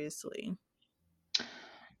seriously?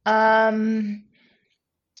 Um,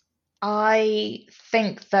 I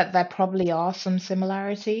think that there probably are some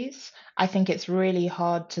similarities. I think it's really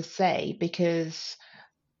hard to say because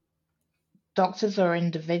doctors are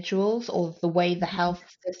individuals, or the way the Mhm. health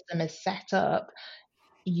system is set up,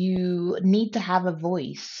 you need to have a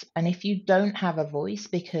voice. And if you don't have a voice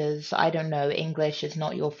because, I don't know, English is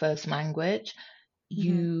not your first language, Mhm.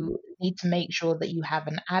 you need to make sure that you have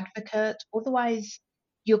an advocate. Otherwise,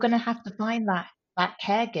 you're going to have to find that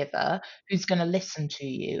caregiver who's going to listen to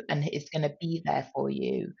you and is going to be there for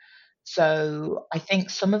you. So I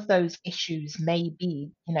think some of those issues may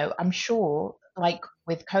be, I'm sure, like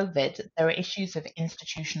with COVID, there are issues of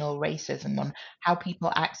institutional racism on how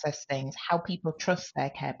people access things, how people trust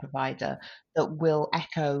their care provider, that will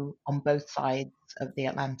echo on both sides of the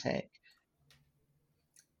Atlantic.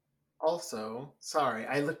 Also, sorry,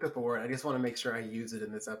 I looked up a word. I just want to make sure I use it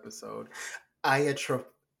in this episode. Iatro-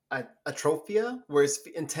 Atrophia, where it's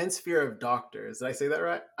intense fear of doctors. Did I say that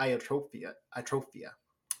right? Iatrophia. Atrophia.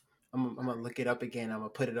 I'm gonna look it up again. I'm gonna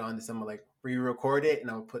put it on this. I'm gonna like re-record it, and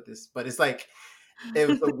I'm gonna put this. But it's like it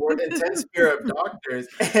was the word intense fear of doctors,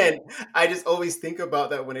 and I just always think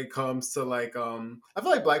about that when it comes to like I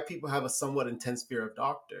feel like Black people have a somewhat intense fear of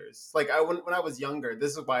doctors. Like when I was younger,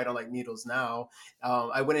 this is why I don't like needles now.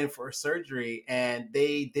 I went in for a surgery, and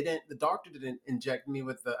the doctor didn't inject me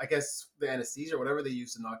with the, I guess, the anesthesia or whatever they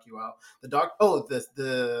use to knock you out. The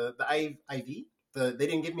IV, they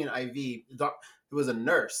didn't give me an IV. It was a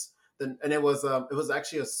nurse. And it was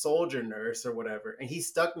actually a soldier nurse or whatever, and he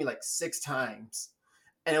stuck me like 6 times,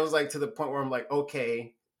 and it was like to the point where I'm like,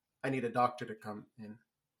 okay, I need a doctor to come in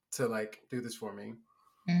to like do this for me.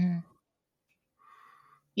 Mhm.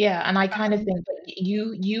 Yeah, and I kind of think that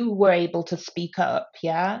you were able to speak up,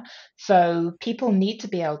 yeah? So people need to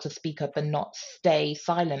be able to speak up and not stay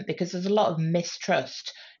silent, because there's a lot of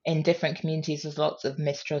mistrust in different communities. There's lots of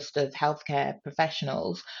mistrust of healthcare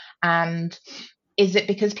professionals. And is it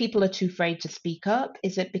because people are too afraid to speak up?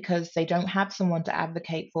 Is it because they don't have someone to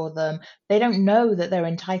advocate for them? They don't know that they're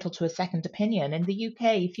entitled to a second opinion. In the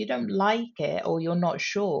UK, if you don't like it or you're not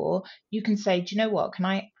sure, you can say, do you know what? Can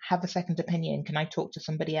I have a second opinion? Can I talk to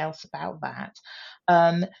somebody else about that?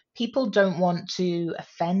 Um, People don't want to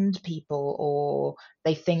offend people, or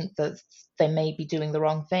they think that they may be doing the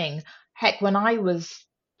wrong thing. Heck, when I was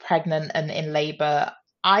pregnant and in labor,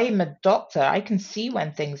 I'm a doctor. I can see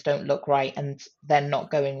when things don't look right and they're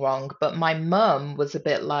not going wrong. But my mum was a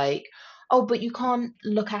bit like, oh, but you can't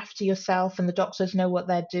look after yourself and the doctors know what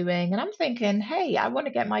they're doing. And I'm thinking, hey, I want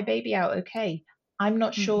to get my baby out okay. I'm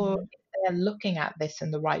not sure Mhm. if they're looking at this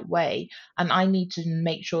in the right way. And I need to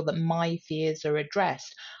make sure that my fears are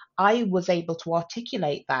addressed. I was able to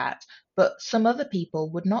articulate that, but some other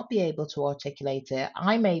people would not be able to articulate it.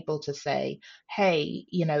 I'm able to say, hey,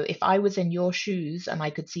 if I was in your shoes and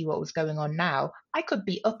I could see what was going on now, I could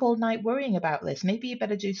be up all night worrying about this. Maybe you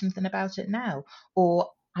better do something about it now.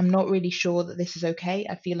 Or I'm not really sure that this is okay.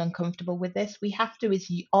 I feel uncomfortable with this. We have to,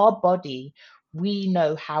 is our body. We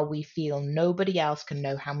know how we feel. Nobody else can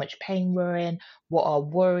know how much pain we're in, what our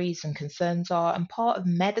worries and concerns are. And part of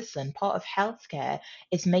medicine, part of healthcare,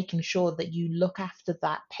 is making sure that you look after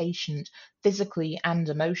that patient physically and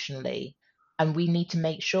emotionally. And we need to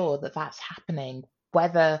make sure that that's happening.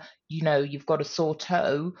 Whether you've got a sore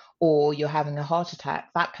toe or you're having a heart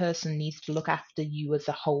attack, that person needs to look after you as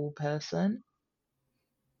a whole person.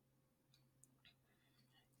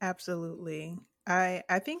 Absolutely.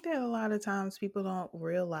 I think that a lot of times people don't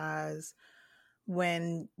realize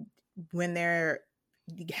when they're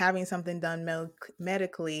having something done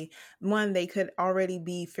medically, one, they could already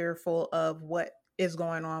be fearful of what is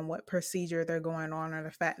going on, what procedure they're going on, or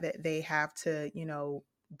the fact that they have to,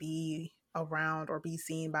 be around or be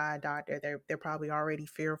seen by a doctor. They're probably already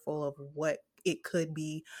fearful of what it could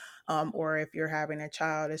be. Or if you're having a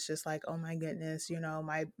child, it's just like, oh my goodness,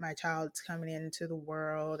 my child's coming into the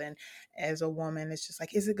world, and as a woman, it's just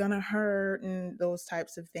like, is it gonna hurt, and those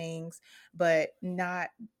types of things. But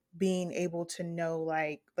not being able to know,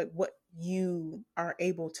 like what you are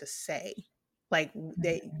able to say, Like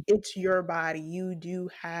it's your body. You do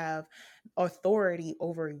have authority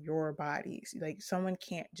over your bodies. Like someone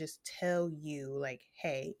can't just tell you like,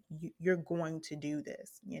 hey, you're going to do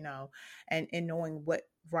this, and knowing what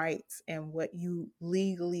rights and what you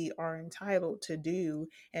legally are entitled to do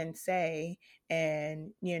and say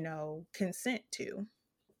and, consent to.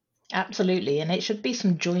 Absolutely. And it should be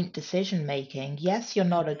some joint decision making. Yes, you're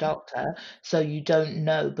not a Mhm. doctor, so you don't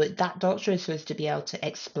know, but that doctor is supposed to be able to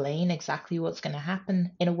explain exactly what's going to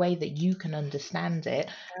happen in a way that you can understand it.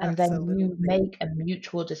 And then you Absolutely. make a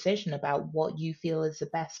mutual decision about what you feel is the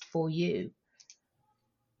best for you.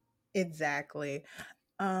 Exactly.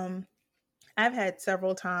 Um, I've had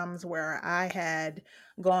several times where I had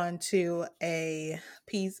gone to a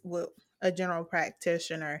piece with a general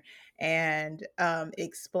practitioner and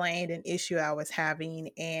explained an issue I was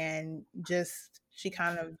having, and just she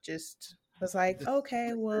kind of just was like,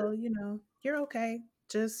 "Okay, well, you're okay.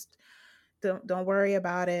 Just don't worry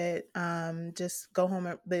about it. Just go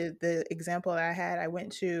home." The example that I had, I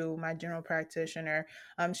went to my general practitioner.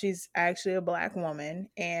 She's actually a Black woman,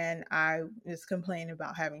 and I was complaining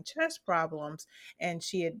about having chest problems, and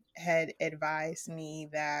she had advised me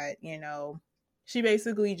that, she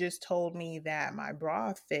basically just told me that my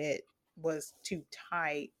bra fit was too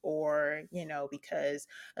tight, or because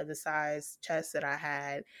of the size chest that I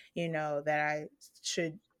had, that I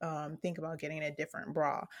should think about getting a different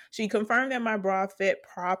bra. She confirmed that my bra fit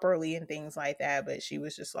properly and things like that, but she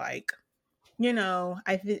was just like,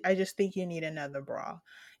 I just think you need another bra.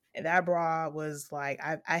 And that bra was like,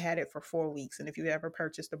 I had it for 4 weeks. And if you ever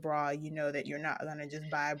purchased a bra, you know that you're not going to just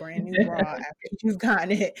buy a brand new bra after you've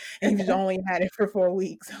gotten it and you've only had it for 4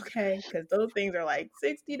 weeks. Okay. Because those things are like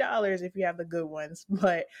 $60 if you have the good ones.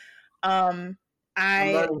 But um, I'm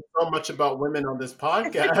I learning so much about women on this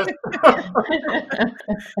podcast.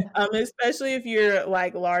 especially if you're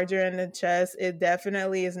like larger in the chest, it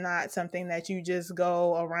definitely is not something that you just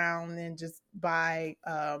go around and just buy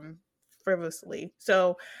frivolously.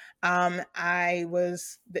 So that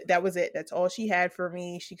was it. That's all she had for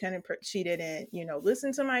me. She didn't,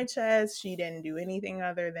 listen to my chest. She didn't do anything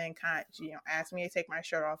other than ask me to take my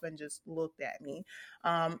shirt off and just looked at me.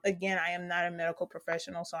 Again, I am not a medical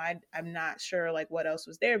professional, so I'm not sure like what else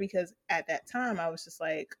was there, because at that time I was just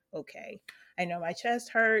like, okay, I know my chest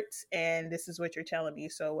hurts and this is what you're telling me.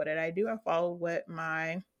 So what did I do? I followed what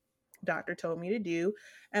my doctor told me to do,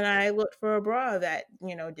 and I looked for a bra that,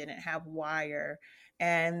 didn't have wire.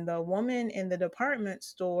 And the woman in the department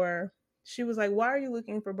store, she was like, "Why are you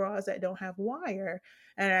looking for bras that don't have wire?"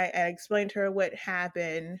 And I explained to her what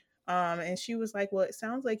happened. And she was like, "Well, it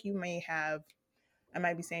sounds like you may have, I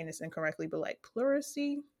might be saying this incorrectly, but like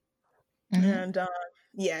pleurisy." Mhm. And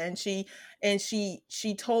yeah, and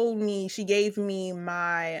she told me, she gave me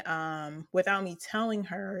my without me telling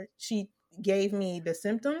her, she gave me the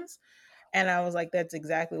symptoms, and I was like, that's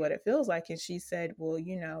exactly what it feels like. And she said, well,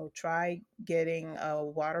 try getting a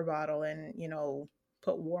water bottle and,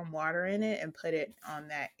 put warm water in it and put it on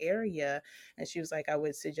that area. And she was like, I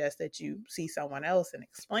would suggest that you see someone else and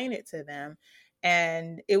explain it to them.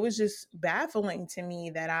 And it was just baffling to me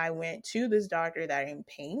that I went to this doctor that I'm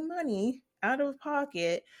paying money out of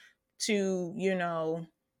pocket to, who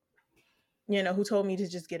told me to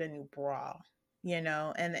just get a new bra,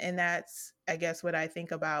 and that's, I guess, what I think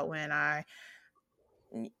about when I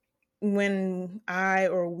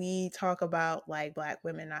or we talk about like Black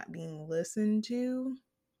women not being listened to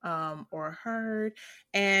or heard.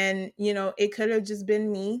 And it could have just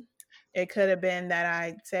been me. It could have been that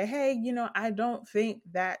I say, hey, I don't think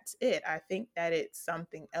that's it. I think that it's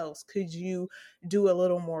something else. Could you do a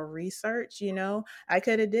little more research? I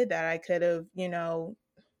could have did that. I could have,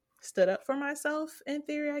 stood up for myself in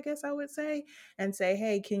theory, I guess I would say, and say,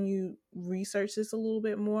 hey, can you research this a little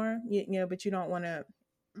bit more? But you don't want to,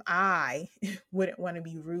 I wouldn't want to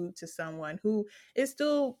be rude to someone who is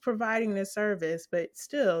still providing this service, but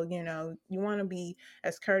still, you want to be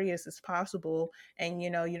as courteous as possible. And,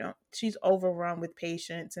 she's overrun with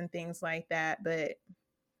patients and things like that. But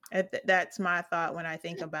that's my thought when I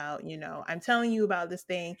think about, I'm telling you about this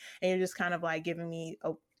thing and you're just kind of like giving me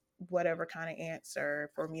a whatever kind of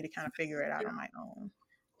answer for me to kind of figure it out on my own.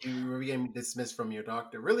 You were getting dismissed from your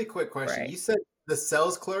doctor. Really quick question. Right. You said the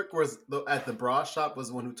sales clerk was at the bra shop was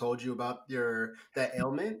the one who told you about that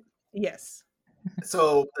ailment. Yes.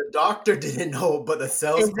 So the doctor didn't know, but the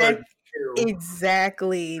sales clerk. Exactly. you.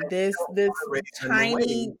 Exactly. And you don't This want to raise minimum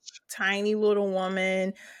tiny wage. tiny little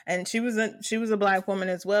woman, and she was a black woman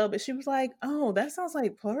as well, but she was like, "Oh, that sounds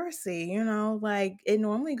like pleurisy, you know, like it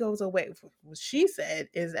normally goes away." What she said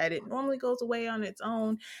is that it normally goes away on its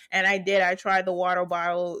own. And I tried the water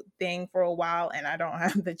bottle thing for a while, and I don't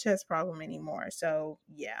have the chest problem anymore. So,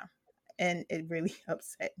 yeah. And it really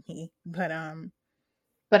upset me.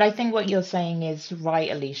 But I think what you're saying is right,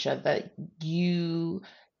 Alicia, that you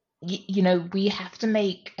know, we have to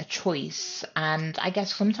make a choice. And I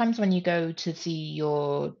guess sometimes when you go to see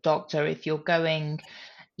your doctor, if you're going,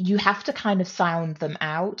 you have to kind of sound them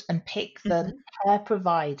out and pick the Mhm. care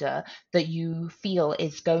provider that you feel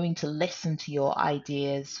is going to listen to your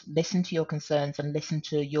ideas, listen to your concerns, and listen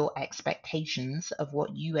to your expectations of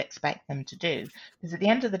what you expect them to do. Because at the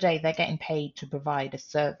end of the day, they're getting paid to provide a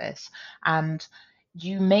service. And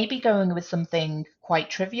you may be going with something quite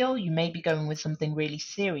trivial, you may be going with something really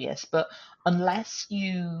serious, but unless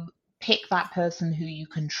you pick that person who you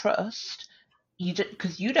can trust,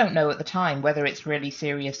 because you don't know at the time whether it's really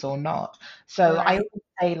serious or not. So I Right. always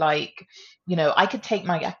say, like, you know, I could take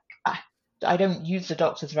my I don't use the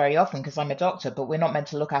doctors very often because I'm a doctor, but we're not meant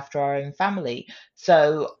to look after our own family.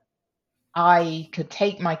 So I could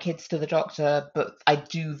take my kids to the doctor, but I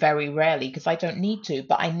do very rarely because I don't need to.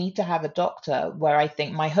 But I need to have a doctor where I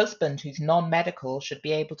think my husband, who's non-medical, should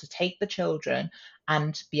be able to take the children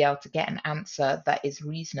and be able to get an answer that is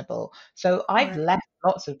reasonable. So I've Right. left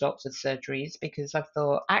lots of doctor's surgeries because I've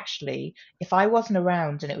thought, actually, if I wasn't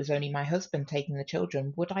around and it was only my husband taking the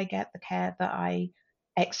children, would I get the care that I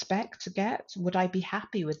expect to get? Would I be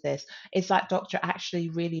happy with this? Is that doctor actually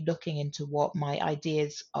really looking into what my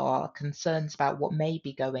ideas are, concerns about what may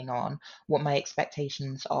be going on, what my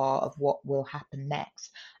expectations are of what will happen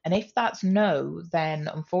next? And if that's no, then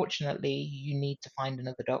unfortunately you need to find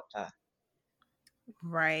another doctor.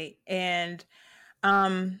 Right. And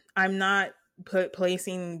I'm not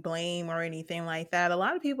placing blame or anything like that. A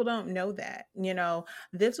lot of people don't know that. You know,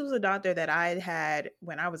 this was a doctor that I had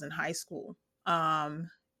when I was in high school.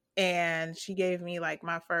 Um and she gave me like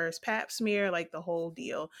my first pap smear, like the whole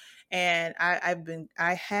deal. And I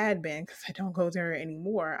had been, because I don't go to her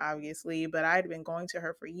anymore, obviously, but I'd been going to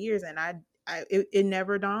her for years, and it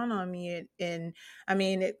never dawned on me. And I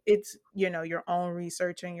mean, it's, you know, your own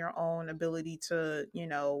research and your own ability to, you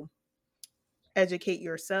know, educate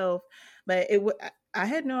yourself. But I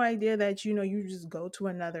had no idea that, you know, you just go to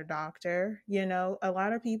another doctor. You know, a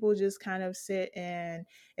lot of people just kind of sit and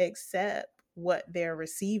accept what they're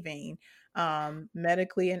receiving,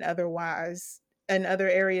 medically and otherwise, in other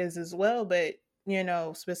areas as well. But, you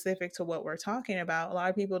know, specific to what we're talking about, a lot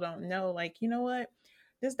of people don't know, like, you know what,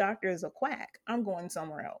 this doctor is a quack, I'm going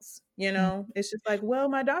somewhere else. You know, it's just like, well,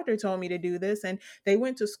 my doctor told me to do this, and they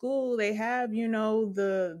went to school, they have, you know,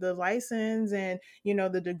 the license and, you know,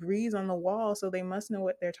 the degrees on the wall, so they must know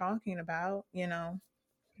what they're talking about, you know.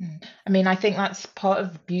 I mean, I think that's part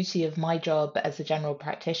of the beauty of my job as a general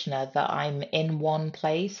practitioner, that I'm in one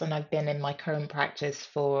place and I've been in my current practice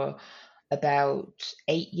for about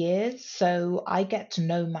 8 years. So I get to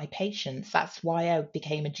know my patients. That's why I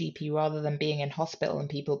became a GP rather than being in hospital and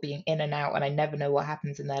people being in and out and I never know what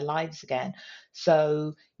happens in their lives again.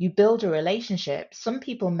 So you build a relationship. Some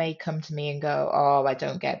people may come to me and go, "Oh, I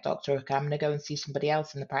don't get Dr. Hook. I'm going to go and see somebody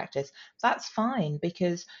else in the practice." That's fine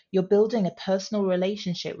because you're building a personal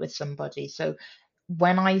relationship with somebody. So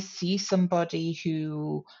when I see somebody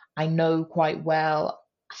who I know quite well,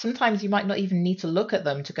 sometimes you might not even need to look at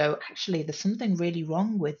them to go, actually, there's something really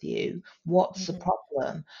wrong with you. What's the Mhm.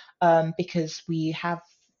 problem? Because we have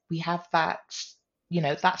that, you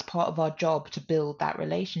know, that's part of our job to build that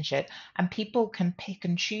relationship. And people can pick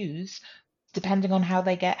and choose depending on how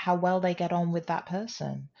well they get on with that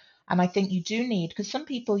person. And I think you do need, because some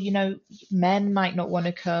people, you know, men might not want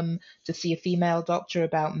to come to see a female doctor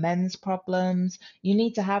about men's problems. You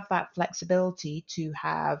need to have that flexibility to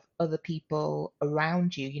have other people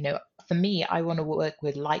around you. You know, for me, I want to work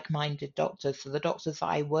with like-minded doctors. So the doctors that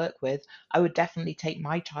I work with, I would definitely take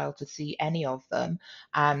my child to see any of them.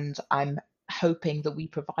 And I'm hoping that we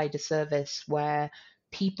provide a service where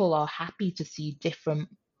people are happy to see different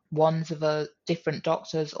ones of a different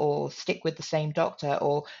doctors or stick with the same doctor,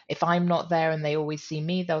 or if I'm not there and they always see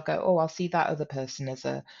me, they'll go, oh, I'll see that other person as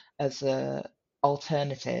a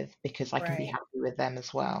alternative because I can be Right. happy with them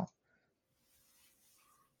as well.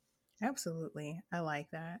 Absolutely. I like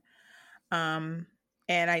that. Um,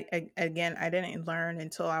 and again, I didn't learn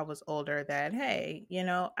until I was older that, hey, you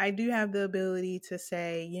know, I do have the ability to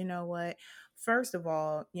say, you know what, first of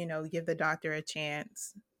all, you know, give the doctor a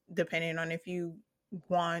chance, depending on if you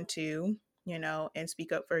want to, you know, and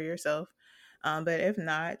speak up for yourself. But if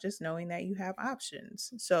not, just knowing that you have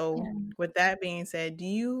options. So, Yeah. with that being said,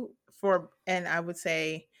 and I would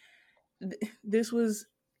say this was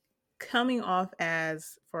coming off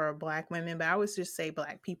as for Black women, but I would just say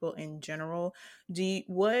Black people in general.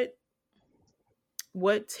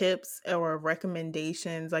 What tips or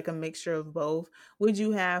recommendations, like a mixture of both, would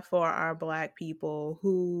you have for our Black people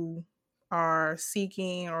who are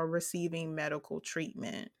seeking or receiving medical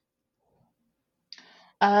treatment?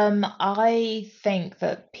 I think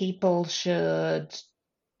that people should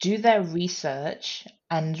do their research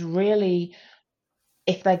and really,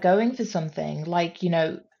 if they're going for something, like,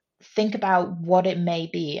 think about what it may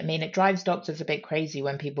be. I mean, it drives doctors a bit crazy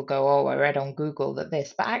when people go, "Oh, I read on Google that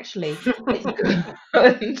this," but actually, it's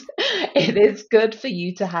good. It is good for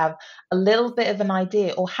you to have a little bit of an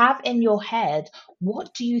idea or have in your head,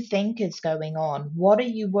 what do you think is going on? What are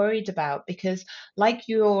you worried about? Because, like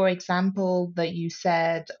your example that you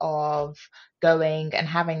said of going and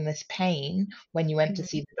having this pain when you went to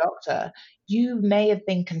see Mhm. the doctor, you may have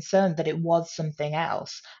been concerned that it was something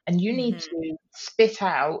else. And you need Mhm. to spit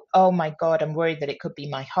out, oh my God, I'm worried that it could be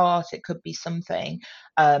my heart, it could be something,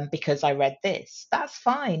 because I read this. That's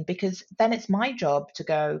fine, because then it's my job to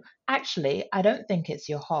go, actually, I don't think it's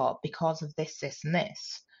your heart because of this, this, and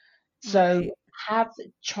this. So Right. have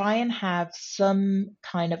try and have some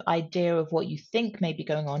kind of idea of what you think may be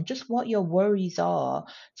going on, just what your worries are,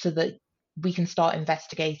 so that we can start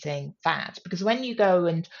investigating that. Because when you go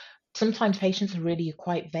and sometimes patients are really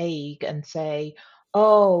quite vague and say,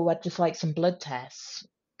 "Oh, I'd just like some blood tests."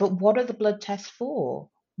 But what are the blood tests for?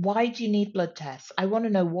 Why do you need blood tests? I want to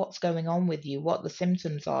know what's going on with you, what the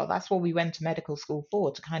symptoms are. That's what we went to medical school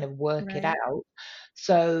for, to kind of work it Right. out.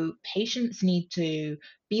 So patients need to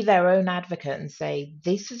be their own advocate and say,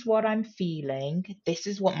 this is what I'm feeling. This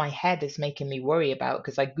is what my head is making me worry about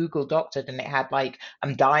because I Google doctored and it had like,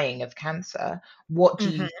 I'm dying of cancer. What do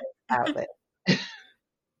you Mhm. think about this?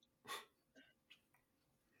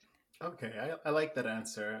 Okay, I like that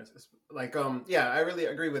answer. Like, yeah, I really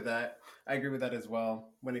agree with that. I agree with that as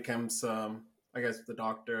well. When it comes, I guess the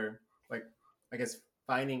doctor, like, I guess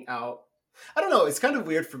finding out. I don't know. It's kind of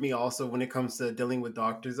weird for me also when it comes to dealing with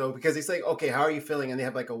doctors though, because it's like, okay, how are you feeling? And they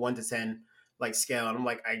have like a 1 to 10 like scale, and I'm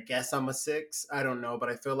like, I guess I'm a 6. I don't know, but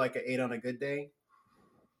I feel like an 8 on a good day.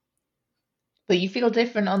 But you feel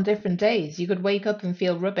different on different days. You could wake up and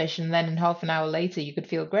feel rubbish, and then in half an hour later, you could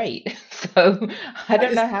feel great. So I I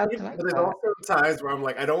don't just, know how to but answer there's that. also times where I'm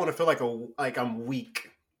like, I don't want to feel like I'm weak.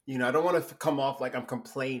 I don't want to come off like I'm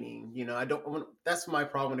complaining. I don't want. That's my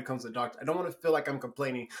problem when it comes to doctor. I don't want to feel like I'm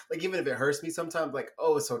complaining. Like even if it hurts me, sometimes like,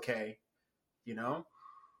 oh, it's okay. You know,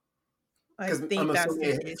 I because I'm think that's assuming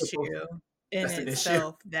the it's supposed. issue in That's an issue.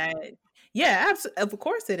 itself that, yeah, of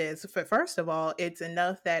course it is. First of all, it's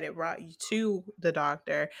enough that it brought you to the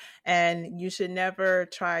doctor, and you should never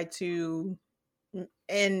try to,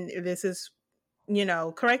 and this is,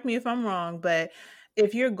 correct me if I'm wrong, but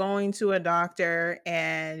if you're going to a doctor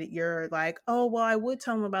and you're like, oh, well, I would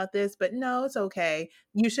tell them about this, but no, it's okay.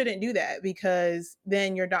 You shouldn't do that because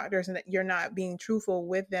then your doctors, you're not being truthful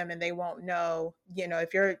with them and they won't know,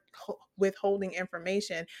 if you're withholding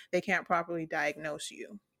information, they can't properly diagnose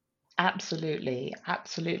you. Absolutely,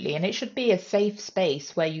 absolutely. And it should be a safe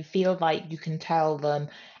space where you feel like you can tell them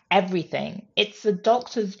everything. It's the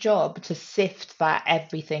doctor's job to sift that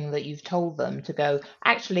everything that you've told them to go,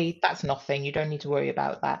 actually, that's nothing. You don't need to worry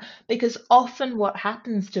about that. Because often what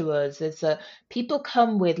happens to us is that people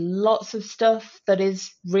come with lots of stuff that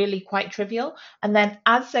is really quite trivial. And then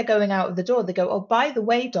as they're going out of the door, they go, oh, by the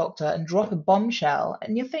way, doctor, and drop a bombshell.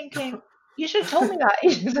 And you're thinking, you should have told me that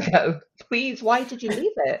ages ago. Please, why did you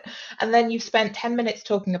leave it? And then you've spent 10 minutes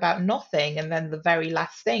talking about nothing. And then the very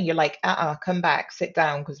last thing, you're like, come back, sit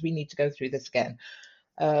down, because we need to go through this again.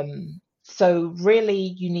 So,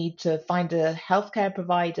 really, you need to find a healthcare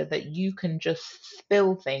provider that you can just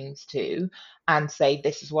spill things to and say,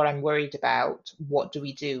 this is what I'm worried about. What do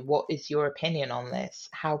we do? What is your opinion on this?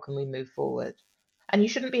 How can we move forward? And you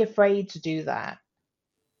shouldn't be afraid to do that.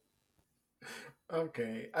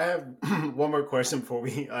 Okay, I have one more question before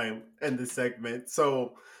we end this segment.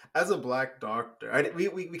 So, as a black doctor,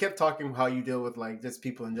 we kept talking how you deal with like just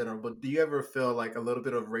people in general, but do you ever feel like a little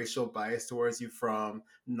bit of racial bias towards you from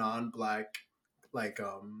non-black, like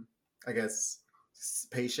I guess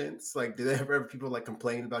patients? Like, do they ever people like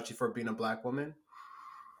complain about you for being a black woman?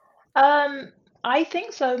 Um, I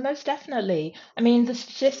think so, most definitely. I mean, the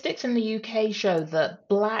statistics in the UK show that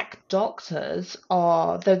black doctors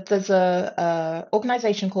are there's a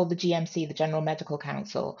organization called the GMC, the General Medical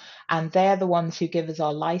Council, and they're the ones who give us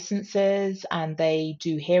our licenses and they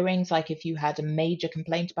do hearings, like if you had a major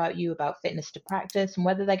complaint about you about fitness to practice and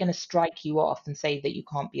whether they're going to strike you off and say that you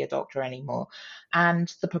can't be a doctor anymore.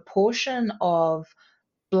 And the proportion of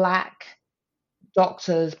black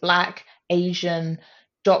doctors, black, Asian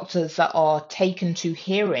doctors that are taken to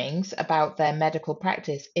hearings about their medical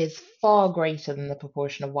practice is far greater than the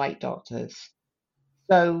proportion of white doctors.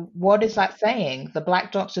 So, what is that saying? The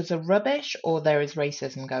black doctors are rubbish, or there is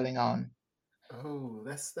racism going on? Oh,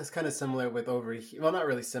 that's kind of similar with over here. Well, not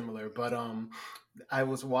really similar, but I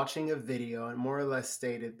was watching a video and more or less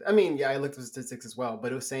stated. I mean, yeah, I looked at the statistics as well,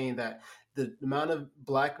 but it was saying that the amount of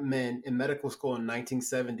black men in medical school in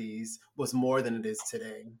 1970s was more than it is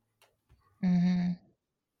today. Hmm.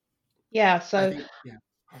 Yeah, I so think, yeah.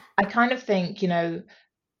 I kind of think,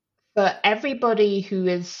 for everybody who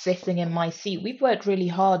is sitting in my seat, we've worked really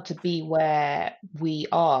hard to be where we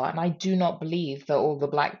are. And I do not believe that all the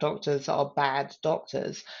black doctors are bad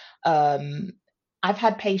doctors. Um, I've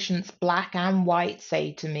had patients, black and white,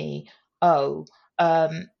 say to me, oh,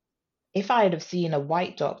 um, if I had have seen a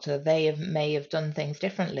white doctor, may have done things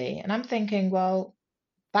differently. And I'm thinking, well,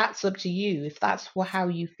 that's up to you. If that's how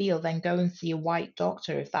you feel, then go and see a white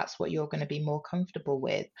doctor if that's what you're going to be more comfortable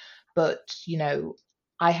with. But,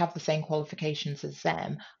 I have the same qualifications as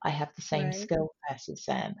them. I have the same Right. skill set as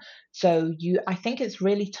them. So I think it's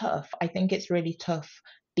really tough. I think it's really tough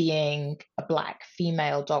being a black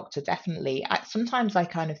female doctor, definitely. Sometimes I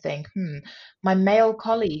kind of think, my male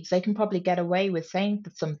colleagues, they can probably get away with saying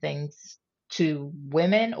some things to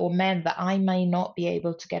women or men that I may not be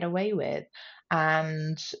able to get away with.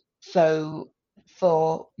 And so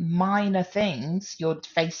for minor things, you're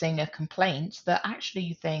facing a complaint that actually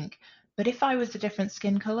you think, but if I was a different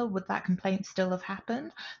skin color, would that complaint still have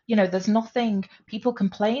happened? There's nothing, people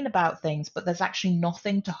complain about things, but there's actually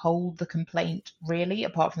nothing to hold the complaint really,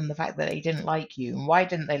 apart from the fact that they didn't like you. And why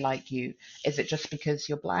didn't they like you? Is it just because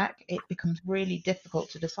you're black? It becomes really difficult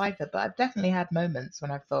to decipher. But I've definitely had moments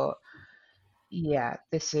when I've thought, yeah,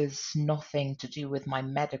 this is nothing to do with my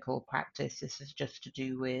medical practice. This is just to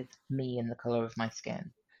do with me and the color of my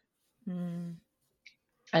skin. Mm.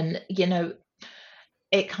 And,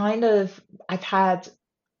 it kind of, I've had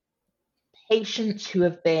patients who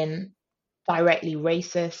have been directly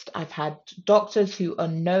racist. I've had doctors who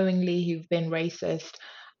unknowingly who've been racist.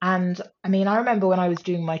 And I mean, I remember when I was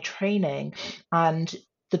doing my training and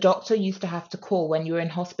the doctor used to have to call when you were in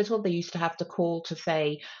hospital, they used to have to call to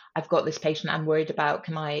say, I've got this patient I'm worried about.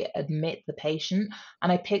 Can I admit the patient?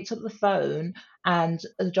 And I picked up the phone and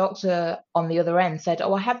the doctor on the other end said,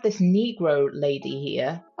 oh, I have this Negro lady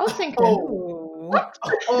here. I was thinking, Oh, Oh, what?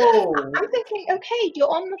 oh, I'm thinking, okay, you're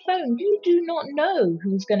on the phone. You do not know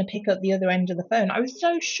who's going to pick up the other end of the phone. I was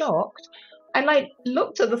so shocked. I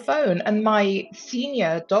looked at the phone, and my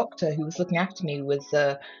senior doctor who was looking after me was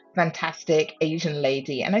a fantastic Asian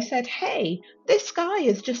lady. And I said, hey, this guy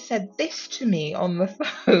has just said this to me on the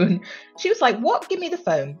phone. She was like, what? Give me the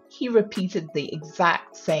phone. He repeated the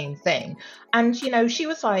exact same thing. And, she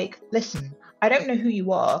was like, listen, I don't know who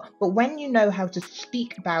you are, but when you know how to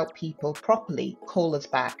speak about people properly, call us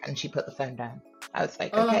back. And she put the phone down. I was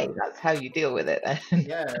like, uh, okay, that's how you deal with it then.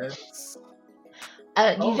 yes.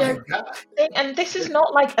 You Oh my just God. think, and this is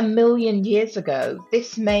not like a million years ago.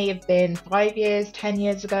 This may have been 5 years, 10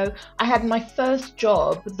 years ago. I had my first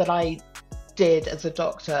job that I did as a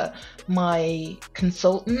doctor. My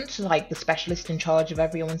consultant, like the specialist in charge of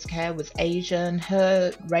everyone's care, was Asian.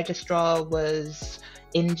 Her registrar was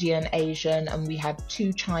Indian, Asian, and we had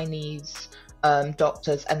two Chinese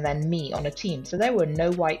doctors and then me on a team. So there were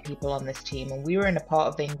no white people on this team, and we were in a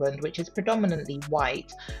part of England which is predominantly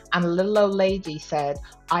white. And a little old lady said,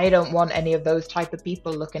 I don't want any of those type of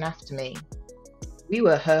people looking after me. We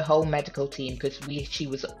were her whole medical team because she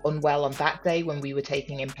was unwell on that day when we were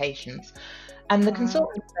taking in patients. And the wow.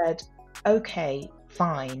 consultant said, okay,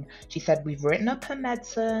 fine. She said, we've written up her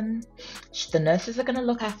medicine. The nurses are going to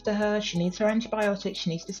look after her. She needs her antibiotics. She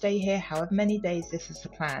needs to stay here however many days. This is the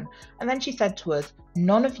plan. And then she said to us,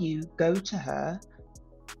 none of you go to her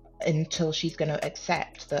until she's going to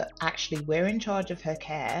accept that actually we're in charge of her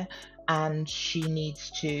care and she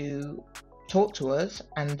needs to talk to us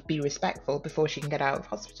and be respectful before she can get out of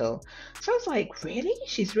hospital. So I was like, really?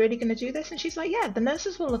 She's really going to do this? And she's like, yeah, the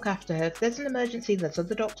nurses will look after her. If there's an emergency, there's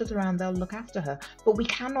other doctors around, they'll look after her. But we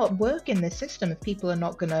cannot work in this system if people are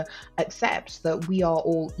not going to accept that we are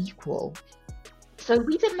all equal. So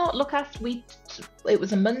we did not look after, it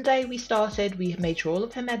was a Monday we started, we made sure all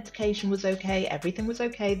of her medication was okay, everything was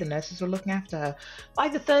okay, the nurses were looking after her. By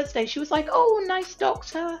the Thursday, she was like, oh, nice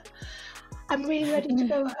doctor, I'm really ready to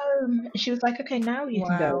go home. And she was like, okay, now you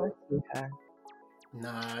can go Wow. see her.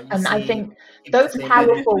 Nah, you And I see, think people those say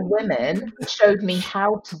powerful women showed me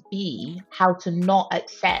how to not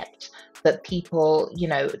accept that people,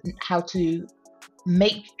 how to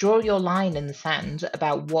draw your line in the sand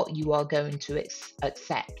about what you are going to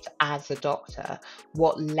accept as a doctor,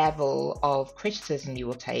 what level of criticism you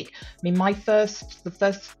will take. I mean, the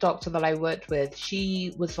first doctor that I worked with,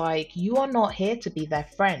 she was like, you are not here to be their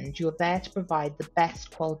friend, you're there to provide the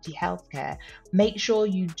best quality healthcare. Make sure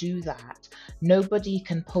you do that. Nobody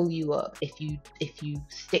can pull you up if you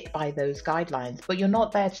stick by those guidelines, but you're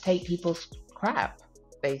not there to take people's crap,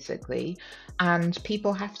 basically. And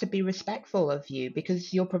people have to be respectful of you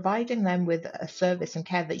because you're providing them with a service and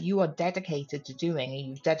care that you are dedicated to doing and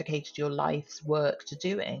you've dedicated your life's work to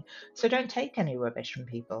doing. So don't take any rubbish from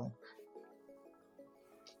people.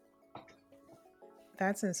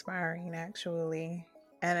 That's inspiring, actually.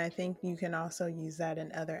 And I think you can also use that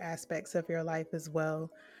in other aspects of your life as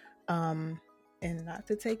well. And not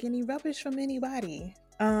to take any rubbish from anybody.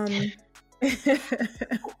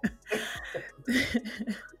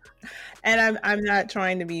 And I'm not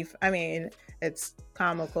trying to be, I mean, it's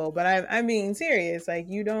comical, but I'm being serious. Like,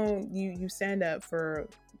 you stand up for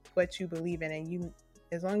what you believe in, and you,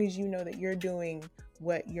 as long as you know that you're doing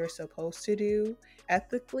what you're supposed to do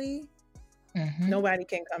ethically, nobody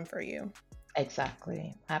can come for you.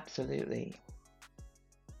 Exactly. Absolutely.